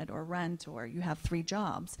overhead or rent or you have 3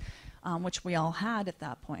 jobs. Which we all had at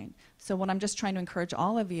that point. So what I'm just trying to encourage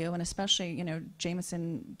all of you, and especially,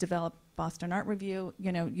 Jameson developed Boston Art Review,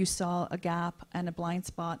 you saw a gap and a blind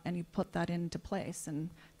spot and you put that into place. And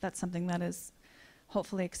that's something that is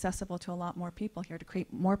hopefully accessible to a lot more people here to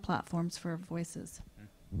create more platforms for voices. I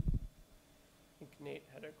think Nate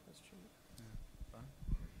had a question.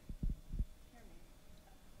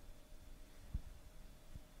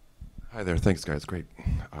 Hi there, thanks guys, great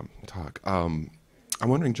talk. I'm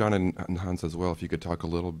wondering, John and Hans as well, if you could talk a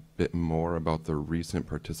little bit more about the recent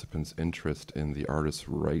participants' interest in the artist's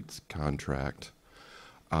rights contract.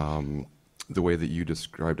 The way that you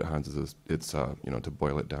described it, Hans, is it's to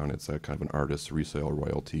boil it down, it's a kind of an artist's resale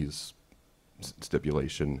royalties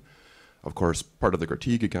stipulation. Of course, part of the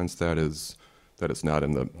critique against that is that it's not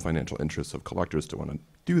in the financial interests of collectors to want to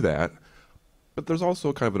do that. But there's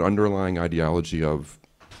also kind of an underlying ideology of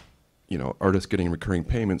artists getting recurring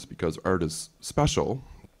payments because art is special,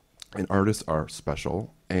 and artists are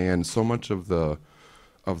special, and so much of the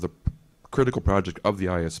critical project of the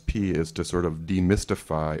ISP is to sort of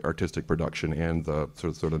demystify artistic production and the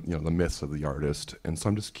sort of the myths of the artist. And so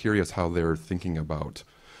I'm just curious how they're thinking about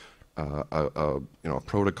a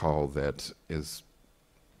protocol that is,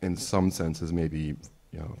 in some senses, maybe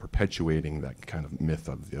perpetuating that kind of myth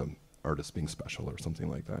of the artist being special or something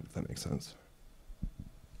like that. If that makes sense.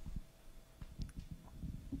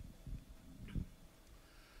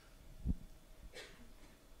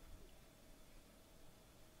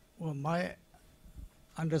 Well, my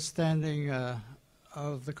understanding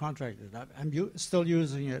of the contract, I'm still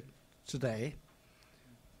using it today,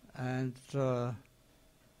 and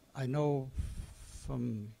I know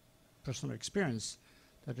from personal experience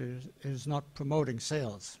that it is not promoting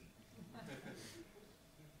sales.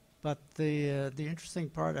 But the interesting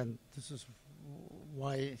part, and this is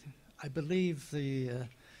why I believe the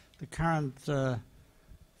current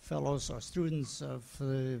fellows or students of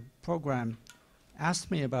the program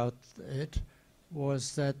asked me about it,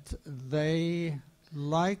 was that they,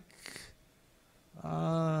 like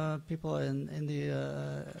people in the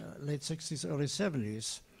late 60s, early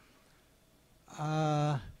 70s,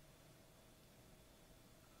 are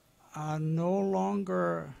no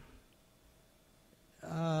longer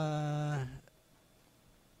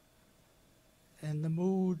in the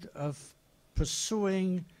mood of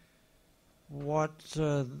pursuing what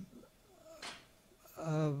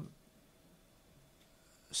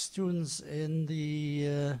students in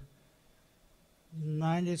the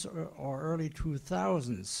 90s or early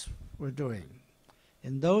 2000s were doing.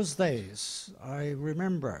 In those days, I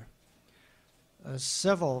remember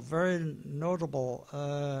several very notable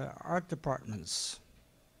art departments,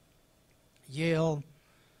 Yale,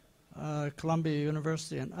 Columbia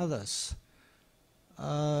University, and others,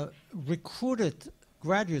 recruited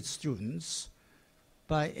graduate students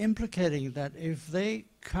by implicating that if they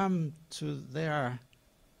come to their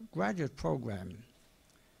graduate program,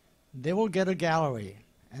 they will get a gallery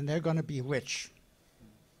and they're going to be rich.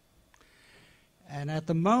 And at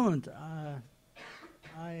the moment,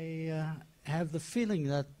 I have the feeling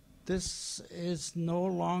that this is no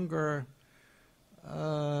longer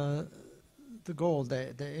the goal.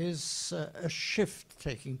 There is a shift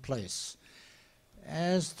taking place.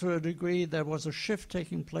 As to a degree, there was a shift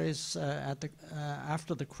taking place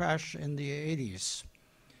after the crash in the 80s,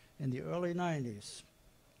 in the early 90s.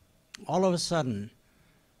 All of a sudden,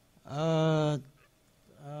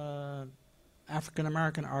 African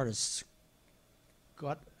American artists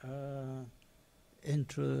got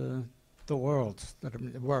into the world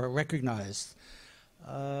that were recognized.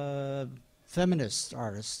 Feminist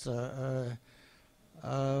artists,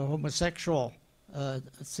 homosexual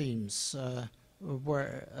themes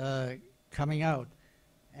were coming out.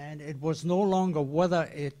 And it was no longer whether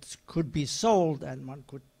it could be sold and one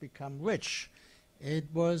could become rich. It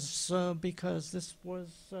was because this was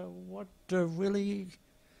what really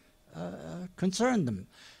concerned them.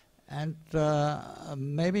 And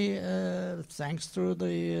maybe thanks to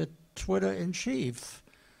the Twitter-in-chief,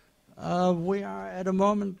 we are at a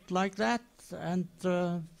moment like that, and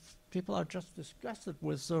people are just disgusted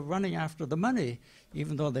with running after the money,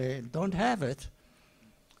 even though they don't have it.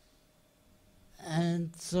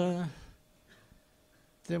 And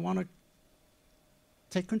they want to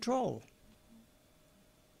take control.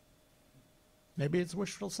 Maybe it's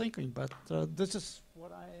wishful thinking, but this is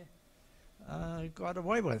what I got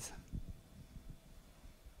away with.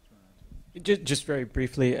 Just very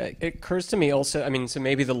briefly, it occurs to me also, I mean, so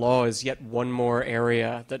maybe the law is yet one more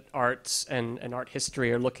area that arts and art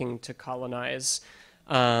history are looking to colonize.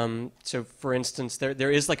 So for instance,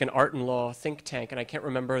 there is like an art and law think tank, and I can't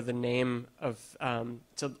remember the name of,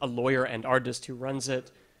 it's a lawyer and artist who runs it.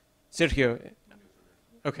 Sergio.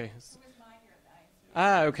 Okay.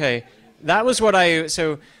 Okay. That was what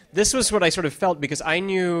this was what I sort of felt, because I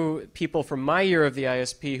knew people from my year of the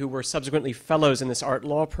ISP who were subsequently fellows in this art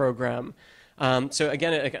law program. So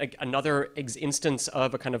again, another instance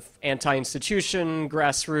of a kind of anti-institution,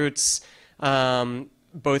 grassroots,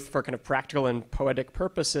 both for kind of practical and poetic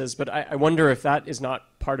purposes. But I wonder if that is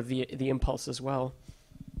not part of the impulse as well.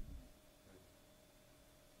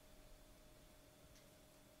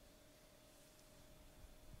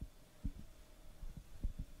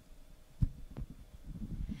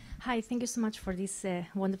 Hi, thank you so much for this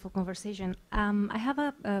wonderful conversation. I have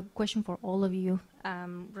a question for all of you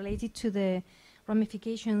related to the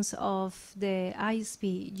ramifications of the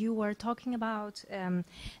ISP. You were talking about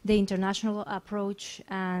the international approach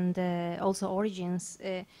and also origins.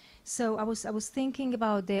 So I was thinking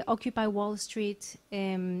about the Occupy Wall Street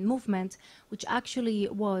movement, which actually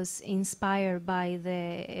was inspired by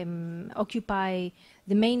the Occupy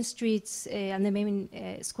the main streets and the main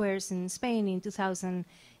squares in Spain in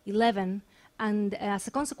 2011. And as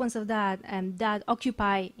a consequence of that, that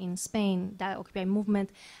Occupy in Spain, that Occupy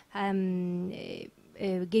movement,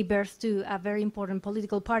 gave birth to a very important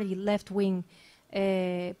political party, left-wing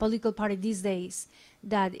political party these days,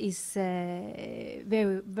 that is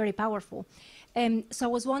very, very powerful. So I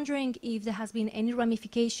was wondering if there has been any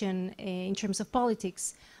ramification in terms of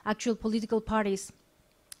politics, actual political parties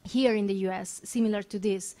here in the US, similar to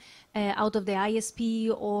this, out of the ISP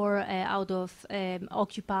or out of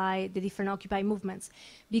Occupy, the different Occupy movements.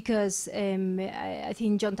 Because I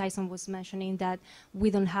think John Tyson was mentioning that we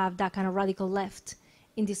don't have that kind of radical left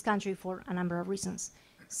in this country for a number of reasons.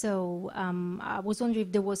 So I was wondering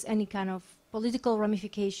if there was any kind of political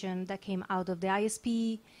ramification that came out of the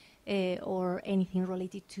ISP or anything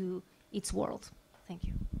related to its world. Thank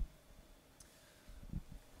you.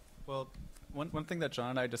 Well, one thing that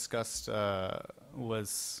John and I discussed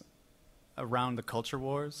was around the culture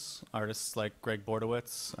wars, artists like Gregg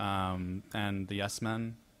Bordowitz and the Yes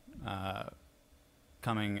Men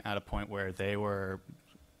coming at a point where they were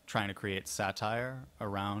trying to create satire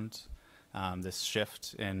around this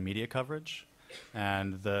shift in media coverage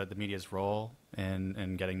and the media's role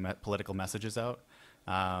in getting political messages out,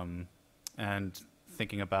 and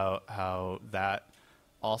thinking about how that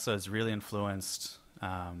also has really influenced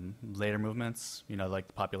later movements, you know, like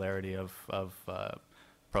the popularity of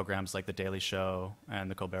programs like The Daily Show and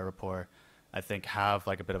The Colbert Report, I think have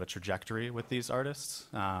like a bit of a trajectory with these artists.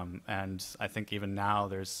 And I think even now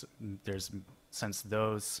there's since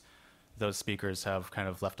those speakers have kind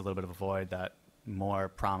of left a little bit of a void, that more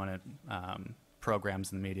prominent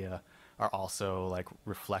programs in the media are also like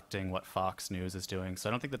reflecting what Fox News is doing. So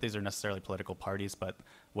I don't think that these are necessarily political parties, but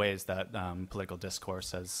ways that political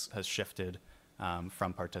discourse has shifted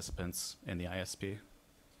from participants in the ISP.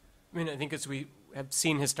 I mean, I think as we have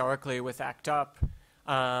seen historically with ACT UP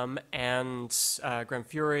and Grand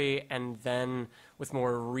Fury, and then with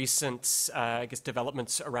more recent, I guess,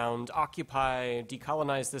 developments around Occupy,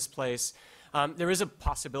 Decolonize This Place, there is a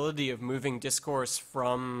possibility of moving discourse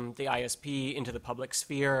from the ISP into the public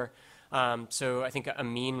sphere. So I think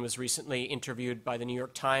Amin was recently interviewed by the New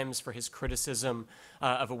York Times for his criticism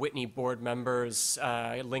of a Whitney board member's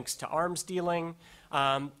links to arms dealing.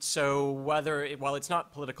 So while it's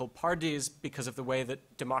not political parties because of the way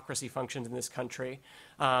that democracy functions in this country,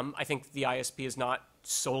 I think the ISP is not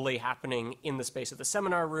solely happening in the space of the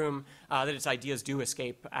seminar room, that its ideas do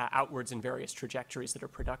escape outwards in various trajectories that are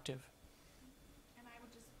productive. And I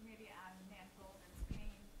would just maybe add Nan Goldman's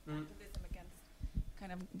pain, activism against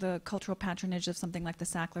kind of the cultural patronage of something like the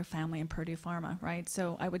Sackler family and Purdue Pharma, right?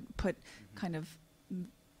 So I would put kind of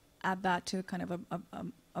add that to kind of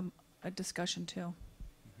a discussion too.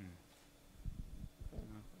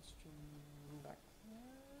 Question back there.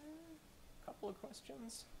 Couple of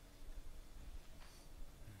questions.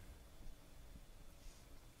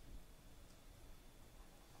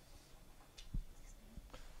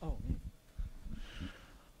 Oh.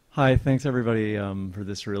 Hi, thanks everybody for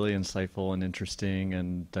this really insightful and interesting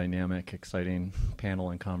and dynamic, exciting panel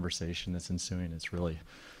and conversation that's ensuing. It's really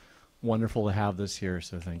wonderful to have this here,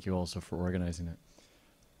 so thank you also for organizing it.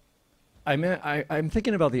 I'm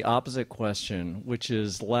thinking about the opposite question, which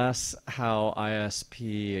is less how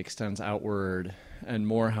ISP extends outward and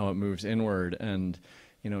more how it moves inward. And,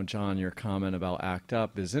 you know, John, your comment about ACT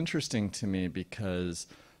UP is interesting to me because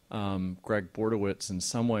Gregg Bordowitz in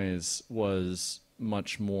some ways was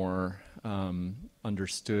much more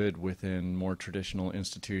understood within more traditional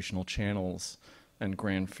institutional channels. And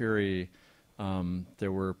Grand Fury,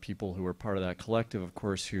 there were people who were part of that collective, of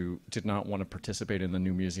course, who did not want to participate in the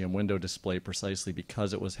new museum window display precisely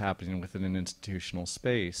because it was happening within an institutional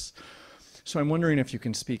space. So I'm wondering if you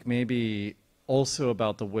can speak maybe also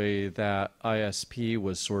about the way that ISP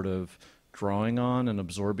was sort of drawing on and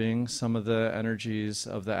absorbing some of the energies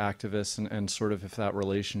of the activists, and sort of if that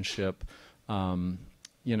relationship,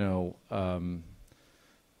 you know,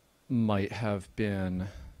 might have been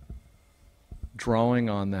drawing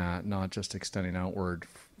on that, not just extending outward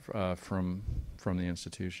from the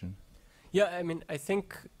institution. Yeah, I mean, I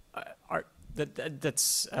think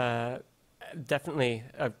that's definitely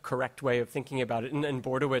a correct way of thinking about it. And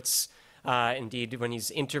Bordowitz, indeed, when he's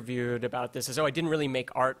interviewed about this, says, "Oh, I didn't really make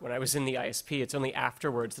art when I was in the ISP. It's only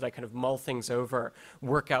afterwards that I kind of mull things over,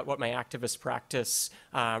 work out what my activist practice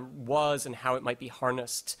was and how it might be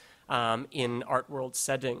harnessed in art world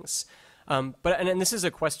settings." And this is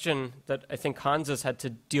a question that I think Hans has had to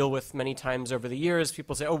deal with many times over the years.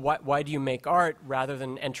 People say, oh, why do you make art rather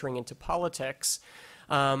than entering into politics?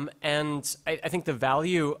 And I think the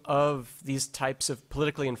value of these types of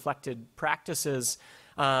politically inflected practices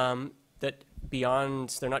that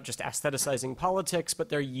beyond, they're not just aestheticizing politics, but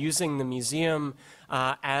they're using the museum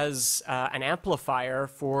as an amplifier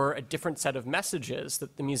for a different set of messages,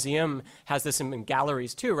 that the museum has this, in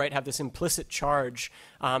galleries too, right, have this implicit charge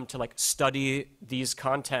to like study these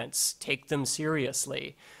contents, take them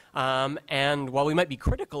seriously. And while we might be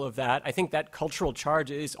critical of that, I think that cultural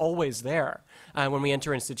charge is always there when we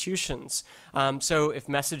enter institutions. So if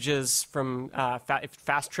messages from if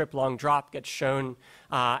Fast Trip, Long Drop gets shown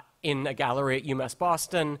in a gallery at UMass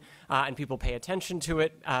Boston and people pay attention to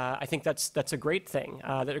it, I think that's a great thing,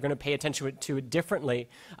 that they're going to pay attention to it differently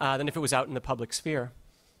than if it was out in the public sphere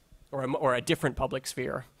or a different public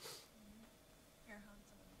sphere.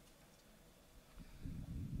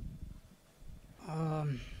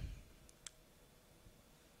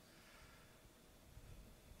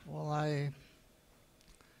 Well, I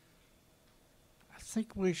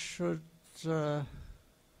think we should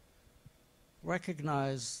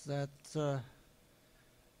recognize that the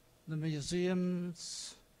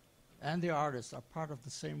museums and the artists are part of the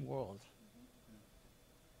same world.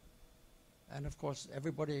 And of course,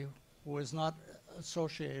 everybody who is not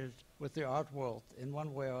associated with the art world in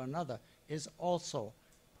one way or another is also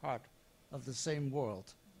part of the same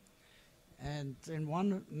world. And in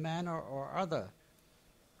one manner or other,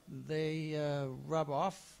 they rub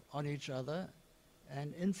off on each other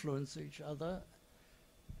and influence each other.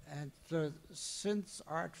 And since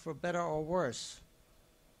art, for better or worse,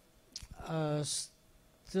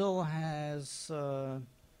 still has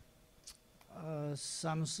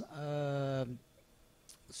some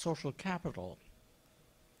social capital,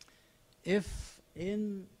 if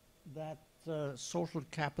in that social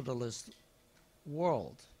capitalist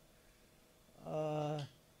world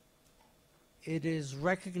it is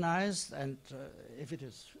recognized, and if it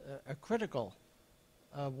is a critical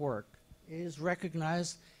work, is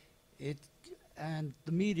recognized, and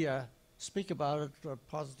the media speak about it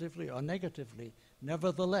positively or negatively,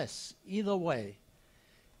 nevertheless, either way,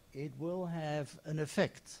 it will have an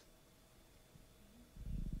effect.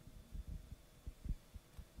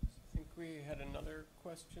 I think we had another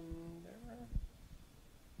question there.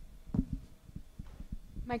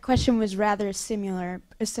 My question was rather similar,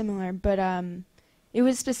 but it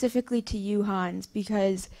was specifically to you, Hans,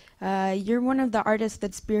 because you're one of the artists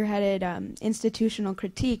that spearheaded institutional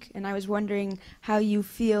critique, and I was wondering how you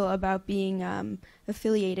feel about being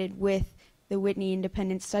affiliated with the Whitney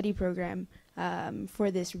Independent Study Program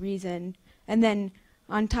for this reason. And then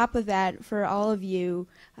on top of that, for all of you,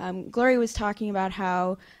 Gloria was talking about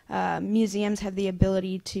how museums have the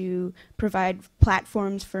ability to provide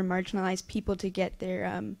platforms for marginalized people to get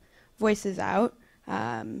their voices out,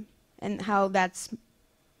 and how that's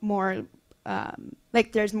more,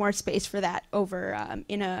 like there's more space for that over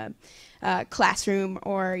in a classroom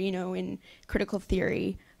or, you know, in critical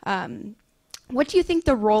theory. What do you think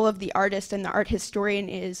the role of the artist and the art historian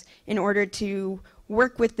is in order to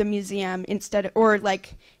work with the museum instead, or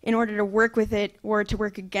like in order to work with it or to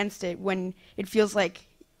work against it when it feels like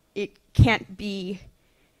it can't be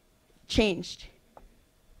changed?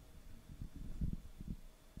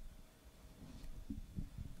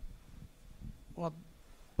 Well,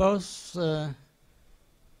 both the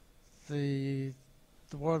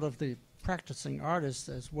world of the practicing artists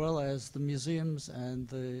as well as the museums and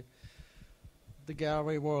the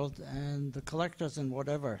gallery world and the collectors and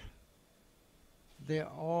whatever, they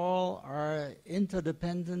all are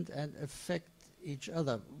interdependent and affect each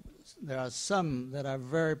other. There are some that are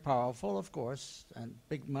very powerful, of course, and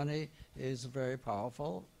big money is very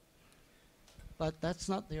powerful, but that's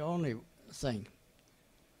not the only thing.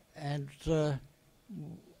 And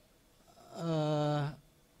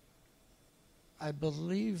I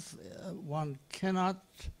believe one cannot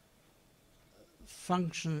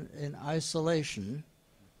function in isolation,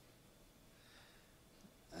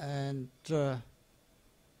 and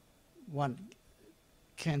one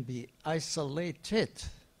can be isolated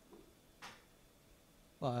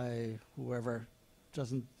by whoever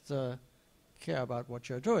doesn't care about what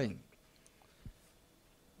you're doing.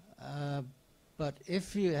 But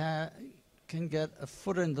if you can get a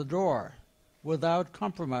foot in the door without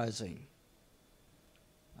compromising,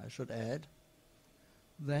 I should add,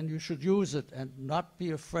 then you should use it and not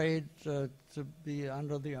be afraid to be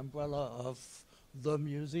under the umbrella of the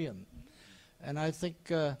museum. And I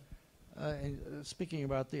think, speaking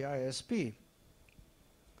about the ISP,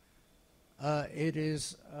 it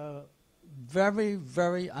is very,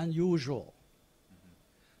 very unusual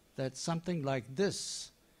that something like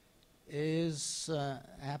this is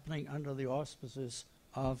happening under the auspices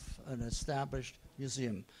of an established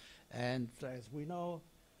museum. And as we know,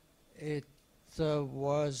 it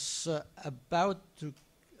was about to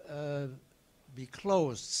be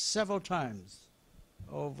closed several times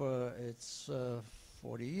over its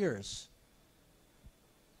 40 years.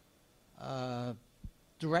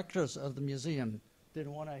 Directors of the museum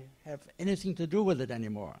didn't want to have anything to do with it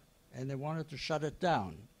anymore, and they wanted to shut it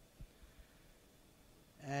down.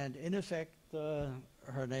 And in effect,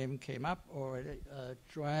 her name came up already.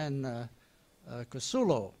 Joanne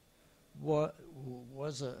Cosulo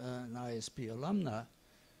was an ISP alumna,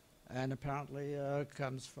 and apparently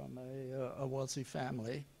comes from a wealthy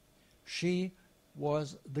family. She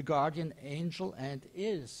was the guardian angel and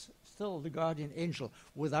is still the guardian angel.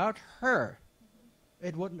 Without her,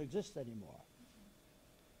 it wouldn't exist anymore.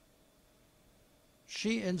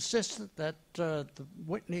 She insisted that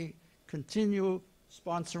Whitney continue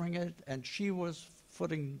sponsoring it, and she was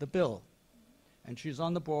footing the bill. And she's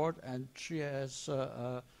on the board, and she has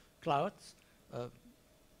clout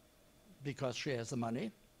because she has the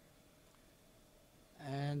money.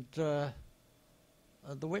 And the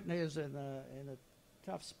Whitney is in a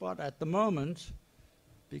tough spot at the moment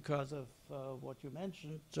because of what you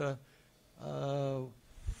mentioned.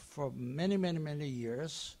 For many, many, many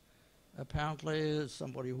years, apparently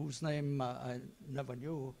somebody whose name I never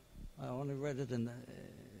knew, I only read it in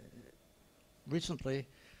recently,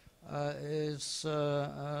 is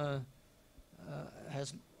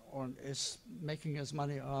making his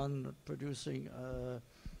money on producing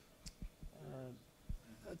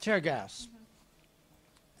tear gas.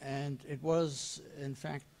 And it was, in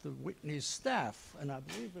fact, the Whitney staff, and I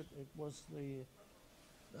believe it was the,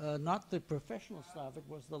 not the professional staff, it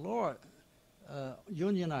was the lower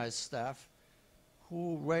unionized staff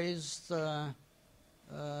who raised,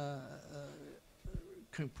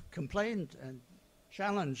 complained and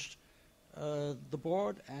challenged the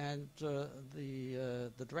board and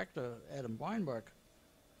the director, Adam Weinberg.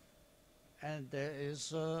 And there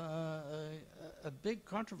is a big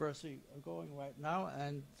controversy going right now,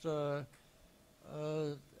 and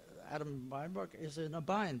Adam Weinberg is in a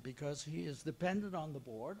bind because he is dependent on the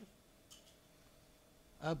board,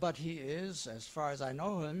 but he is, as far as I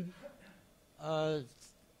know him,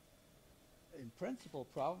 in principle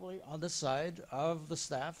probably on the side of the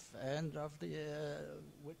staff and of the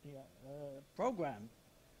Whitney program,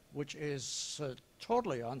 which is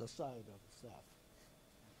totally on the side of the staff.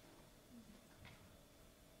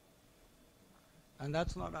 And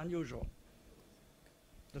that's not unusual.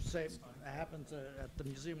 The same happens at the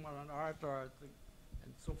Museum of Art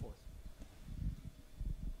and so forth.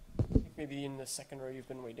 I think maybe in the second row you've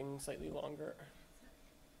been waiting slightly longer.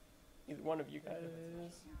 Either one of you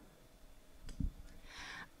guys.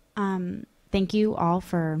 Thank you all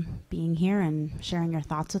for being here and sharing your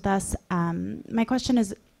thoughts with us. My question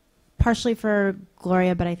is partially for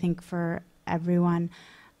Gloria, but I think for everyone.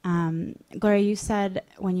 Gloria, you said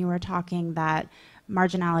when you were talking that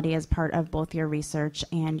marginality is part of both your research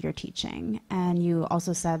and your teaching. And you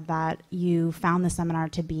also said that you found the seminar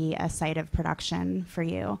to be a site of production for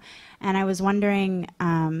you. And I was wondering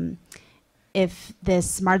if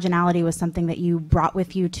this marginality was something that you brought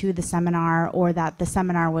with you to the seminar, or that the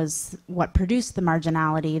seminar was what produced the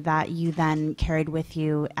marginality that you then carried with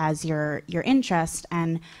you as your interest.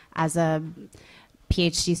 And as a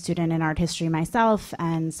PhD student in art history myself,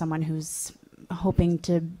 and someone who's hoping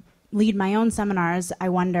to lead my own seminars, I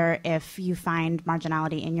wonder if you find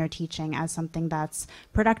marginality in your teaching as something that's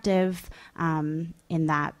productive in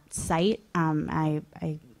that site.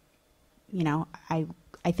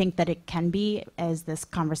 I think that it can be as this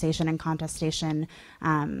conversation and contestation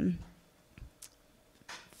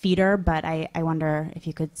feeder, but I wonder if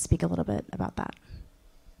you could speak a little bit about that.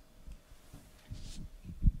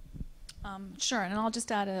 Sure, and I'll just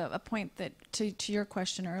add a point that to your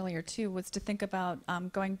question earlier too, was to think about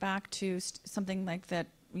going back to something like that,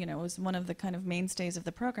 was one of the kind of mainstays of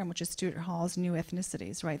the program, which is Stuart Hall's New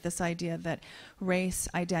Ethnicities, right? This idea that race,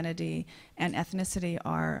 identity, and ethnicity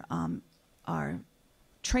are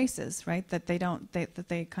traces, right? That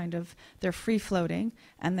they're free floating,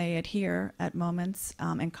 and they adhere at moments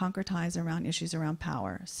and concretize around issues around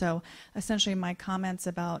power. So essentially my comments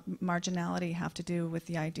about marginality have to do with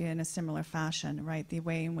the idea in a similar fashion, right? The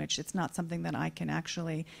way in which it's not something that I can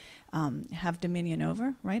actually have dominion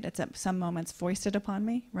over, right? It's at some moments foisted upon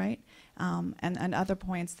me, right? And other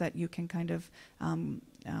points that you can kind of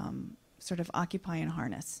sort of occupy and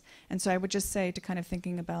harness. And so I would just say, to kind of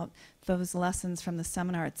thinking about those lessons from the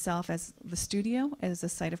seminar itself as the studio, as a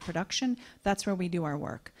site of production, that's where we do our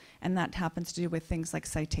work. And that happens to do with things like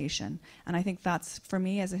citation. And I think that's, for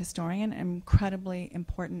me as a historian, an incredibly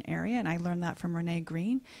important area. And I learned that from Renée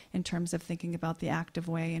Green in terms of thinking about the active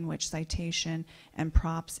way in which citation and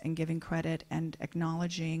props and giving credit and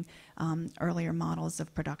acknowledging earlier models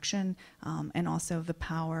of production, and also the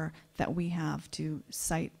power that we have to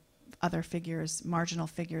cite other figures, marginal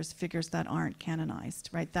figures, figures that aren't canonized,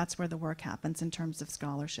 right? That's where the work happens in terms of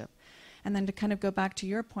scholarship. And then to kind of go back to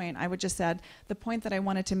your point, I would just add, the point that I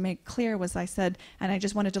wanted to make clear was I said, and I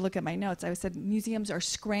just wanted to look at my notes, I said museums are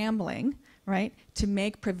scrambling, right, to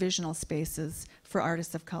make provisional spaces for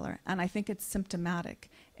artists of color. And I think it's symptomatic.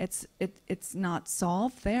 It's not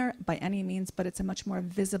solved there by any means, but it's a much more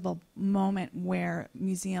visible moment where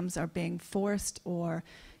museums are being forced or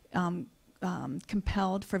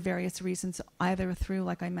compelled for various reasons, either through,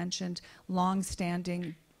 like I mentioned,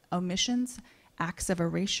 long-standing omissions, acts of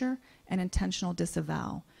erasure, and intentional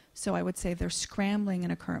disavowal. So I would say they're scrambling in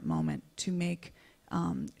a current moment to make,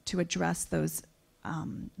 to address those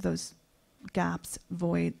gaps,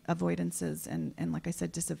 avoidances, and like I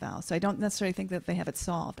said, disavow. So I don't necessarily think that they have it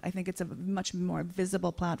solved. I think it's a much more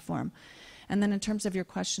visible platform. And then in terms of your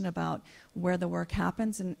question about where the work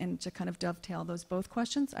happens, and to kind of dovetail those both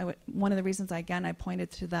questions, one of the reasons, I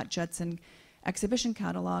pointed to that Judson exhibition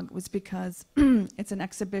catalog was because it's an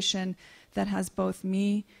exhibition that has both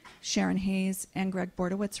me, Sharon Hayes, and Gregg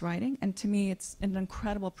Bordowitz writing. And to me, it's an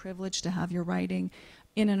incredible privilege to have your writing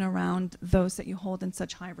in and around those that you hold in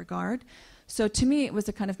such high regard. So to me, it was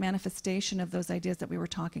a kind of manifestation of those ideas that we were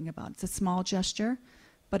talking about. It's a small gesture,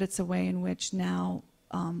 but it's a way in which now,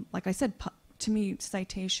 like I said, to me,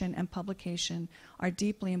 citation and publication are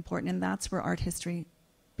deeply important, and that's where art history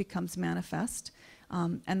becomes manifest,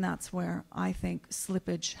 and that's where I think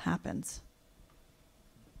slippage happens.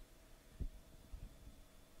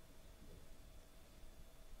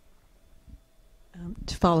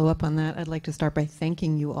 To follow up on that, I'd like to start by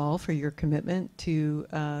thanking you all for your commitment to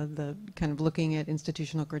the kind of looking at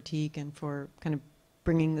institutional critique, and for kind of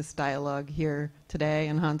bringing this dialogue here today,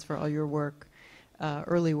 and Hans for all your work,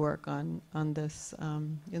 early work on this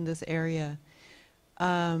in this area.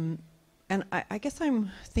 And I guess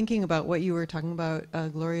I'm thinking about what you were talking about,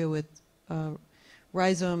 Gloria, with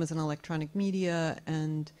rhizome as an electronic media,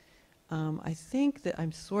 and I think that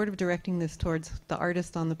I'm sort of directing this towards the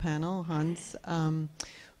artist on the panel, Hans,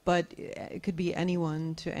 but it could be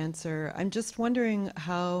anyone to answer. I'm just wondering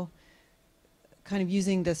how, kind of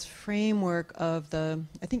using this framework of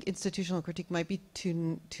I think institutional critique might be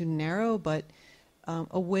too narrow, but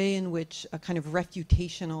a way in which a kind of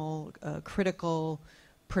refutational, critical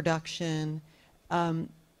production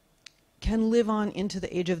can live on into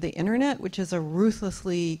the age of the internet, which is a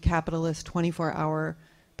ruthlessly capitalist 24-hour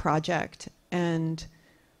project, and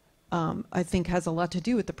I think has a lot to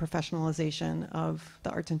do with the professionalization of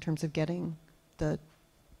the arts in terms of getting the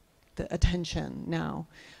attention now.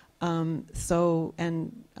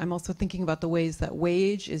 And I'm also thinking about the ways that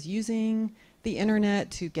Wage is using the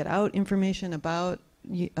internet to get out information about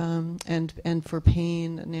and for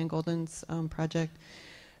Payne, Nan Golden's project.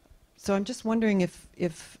 So I'm just wondering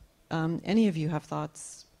if any of you have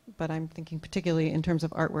thoughts, but I'm thinking particularly in terms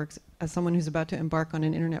of artworks, as someone who's about to embark on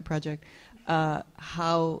an internet project,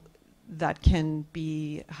 how that can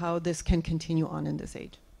be, how this can continue on in this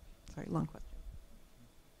age. Sorry, long question.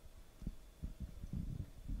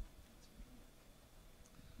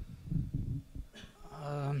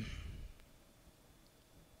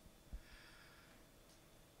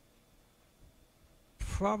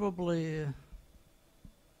 Probably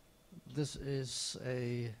this is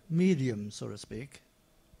a medium, so to speak,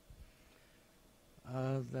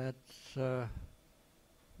 that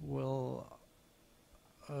will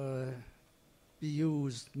be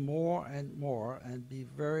used more and more and be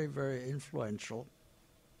very, very influential.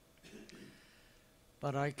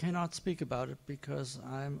 But I cannot speak about it because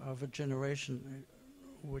I'm of a generation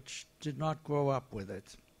which did not grow up with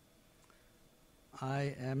it.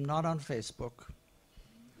 I am not on Facebook.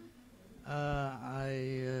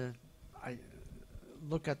 I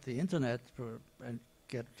look at the internet and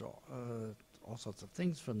get all sorts of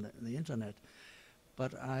things from the internet,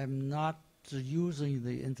 but I'm not using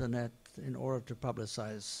the internet in order to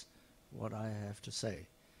publicize what I have to say.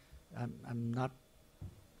 I'm not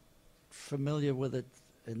familiar with it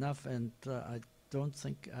enough, and I don't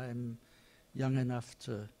think I'm young enough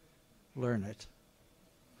to learn it.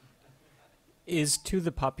 Is To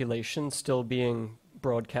the Population still being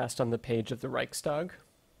broadcast on the page of the Reichstag?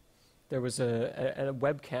 There was a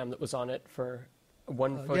webcam that was on it for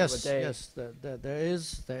one photo yes, a day. yes,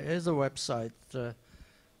 there is a website.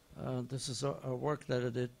 This is a work that I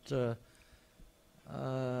did.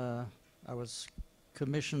 I was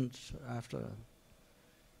commissioned after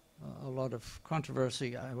a lot of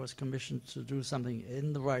controversy. I was commissioned to do something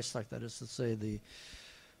in the Reichstag, that is to say,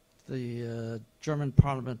 the German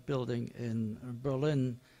Parliament building in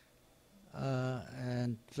Berlin,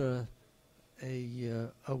 and a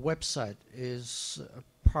website is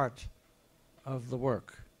a part of the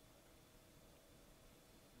work,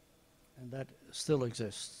 and that still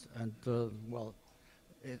exists. And well,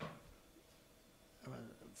 it.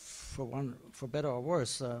 For better or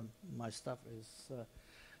worse, my stuff is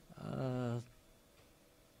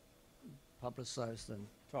publicized and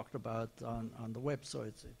talked about on the web, so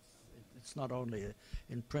it's not only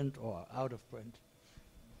in print or out of print.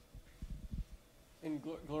 In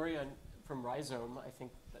Gloria, from Rhizome, I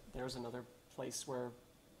think that there's another place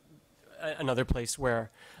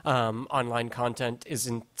where online content is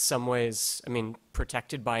in some ways, I mean,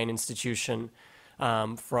 protected by an institution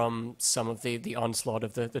from some of the onslaught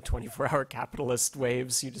of the 24-hour capitalist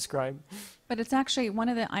waves you describe. But it's actually one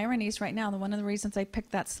of the ironies right now. One of the reasons I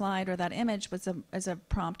picked that slide or that image was as a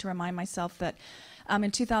prompt to remind myself that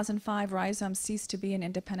in 2005, Rhizome ceased to be an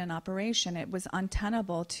independent operation. It was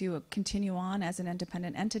untenable to continue on as an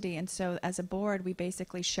independent entity. And so as a board, we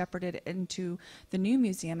basically shepherded it into the new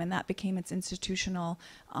museum, and that became its institutional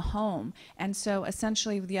home. And so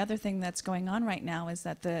essentially the other thing that's going on right now is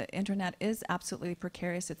that the internet is absolutely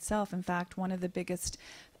precarious itself. In fact, one of the biggest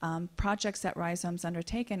projects that Rhizome's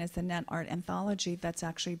undertaken is the Net Art Anthology that's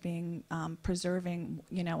actually being preserving,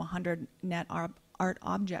 100 net art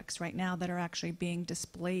objects right now that are actually being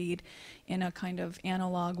displayed in a kind of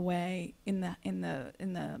analog way in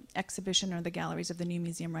the exhibition or the galleries of the new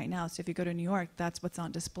museum right now. So if you go to New York, that's what's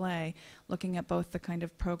on display, looking at both the kind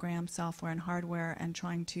of program, software, and hardware, and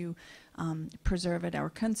trying to preserve it or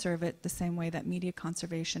conserve it the same way that media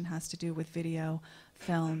conservation has to do with video,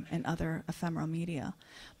 film, and other ephemeral media.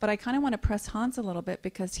 But I kind of want to press Hans a little bit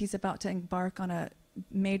because he's about to embark on a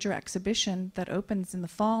major exhibition that opens in the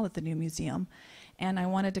fall at the new museum. And I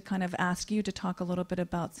wanted to kind of ask you to talk a little bit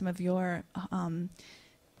about some of your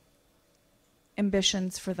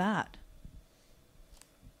ambitions for that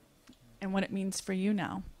and what it means for you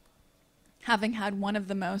now, having had one of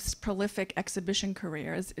the most prolific exhibition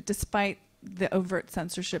careers, despite the overt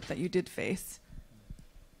censorship that you did face.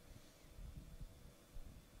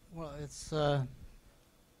 Well, it's I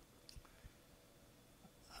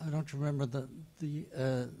don't remember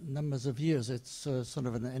the numbers of years. It's sort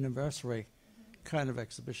of an anniversary kind of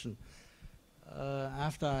exhibition.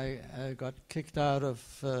 After I got kicked out of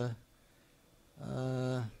the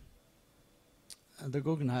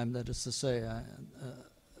Guggenheim, that is to say,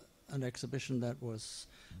 an exhibition that was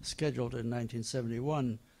scheduled in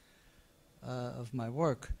 1971 of my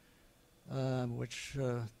work, which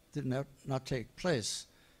did not take place.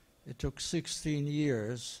 It took 16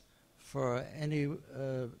 years for any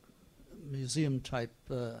museum-type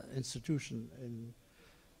institution in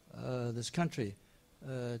this country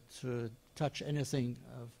to touch anything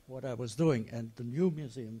of what I was doing, and the new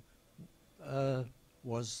museum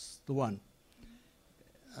was the one.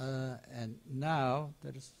 And now,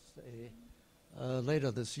 that is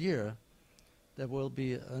later this year, there will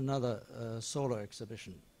be another solo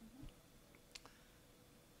exhibition.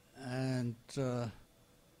 And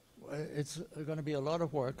it's going to be a lot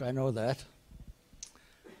of work, I know that,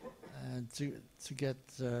 and to get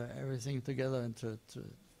everything together and to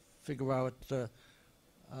figure out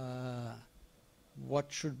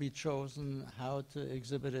what should be chosen, how to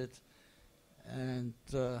exhibit it, and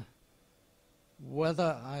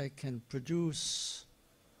whether I can produce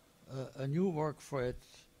a new work for it.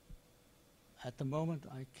 At the moment,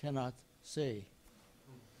 I cannot say.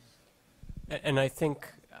 And I think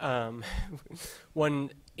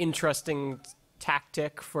one interesting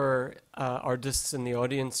tactic for artists in the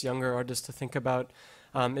audience, younger artists, to think about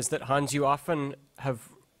is that, Hans, you often have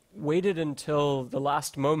waited until the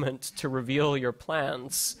last moment to reveal your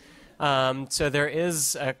plans. So there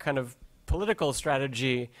is a kind of political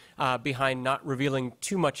strategy behind not revealing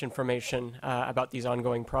too much information about these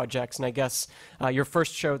ongoing projects. And I guess your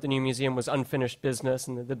first show at the new museum was Unfinished Business,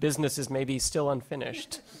 and the business is maybe still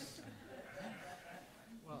unfinished.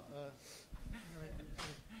 Well,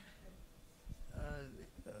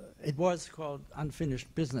 it was called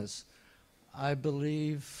Unfinished Business. I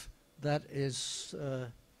believe that is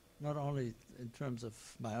not only in terms of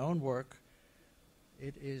my own work,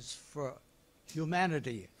 it is for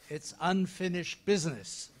humanity. It's unfinished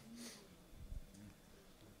business.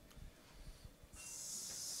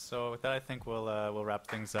 So with that, I think we'll wrap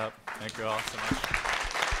things up. Thank you all so much.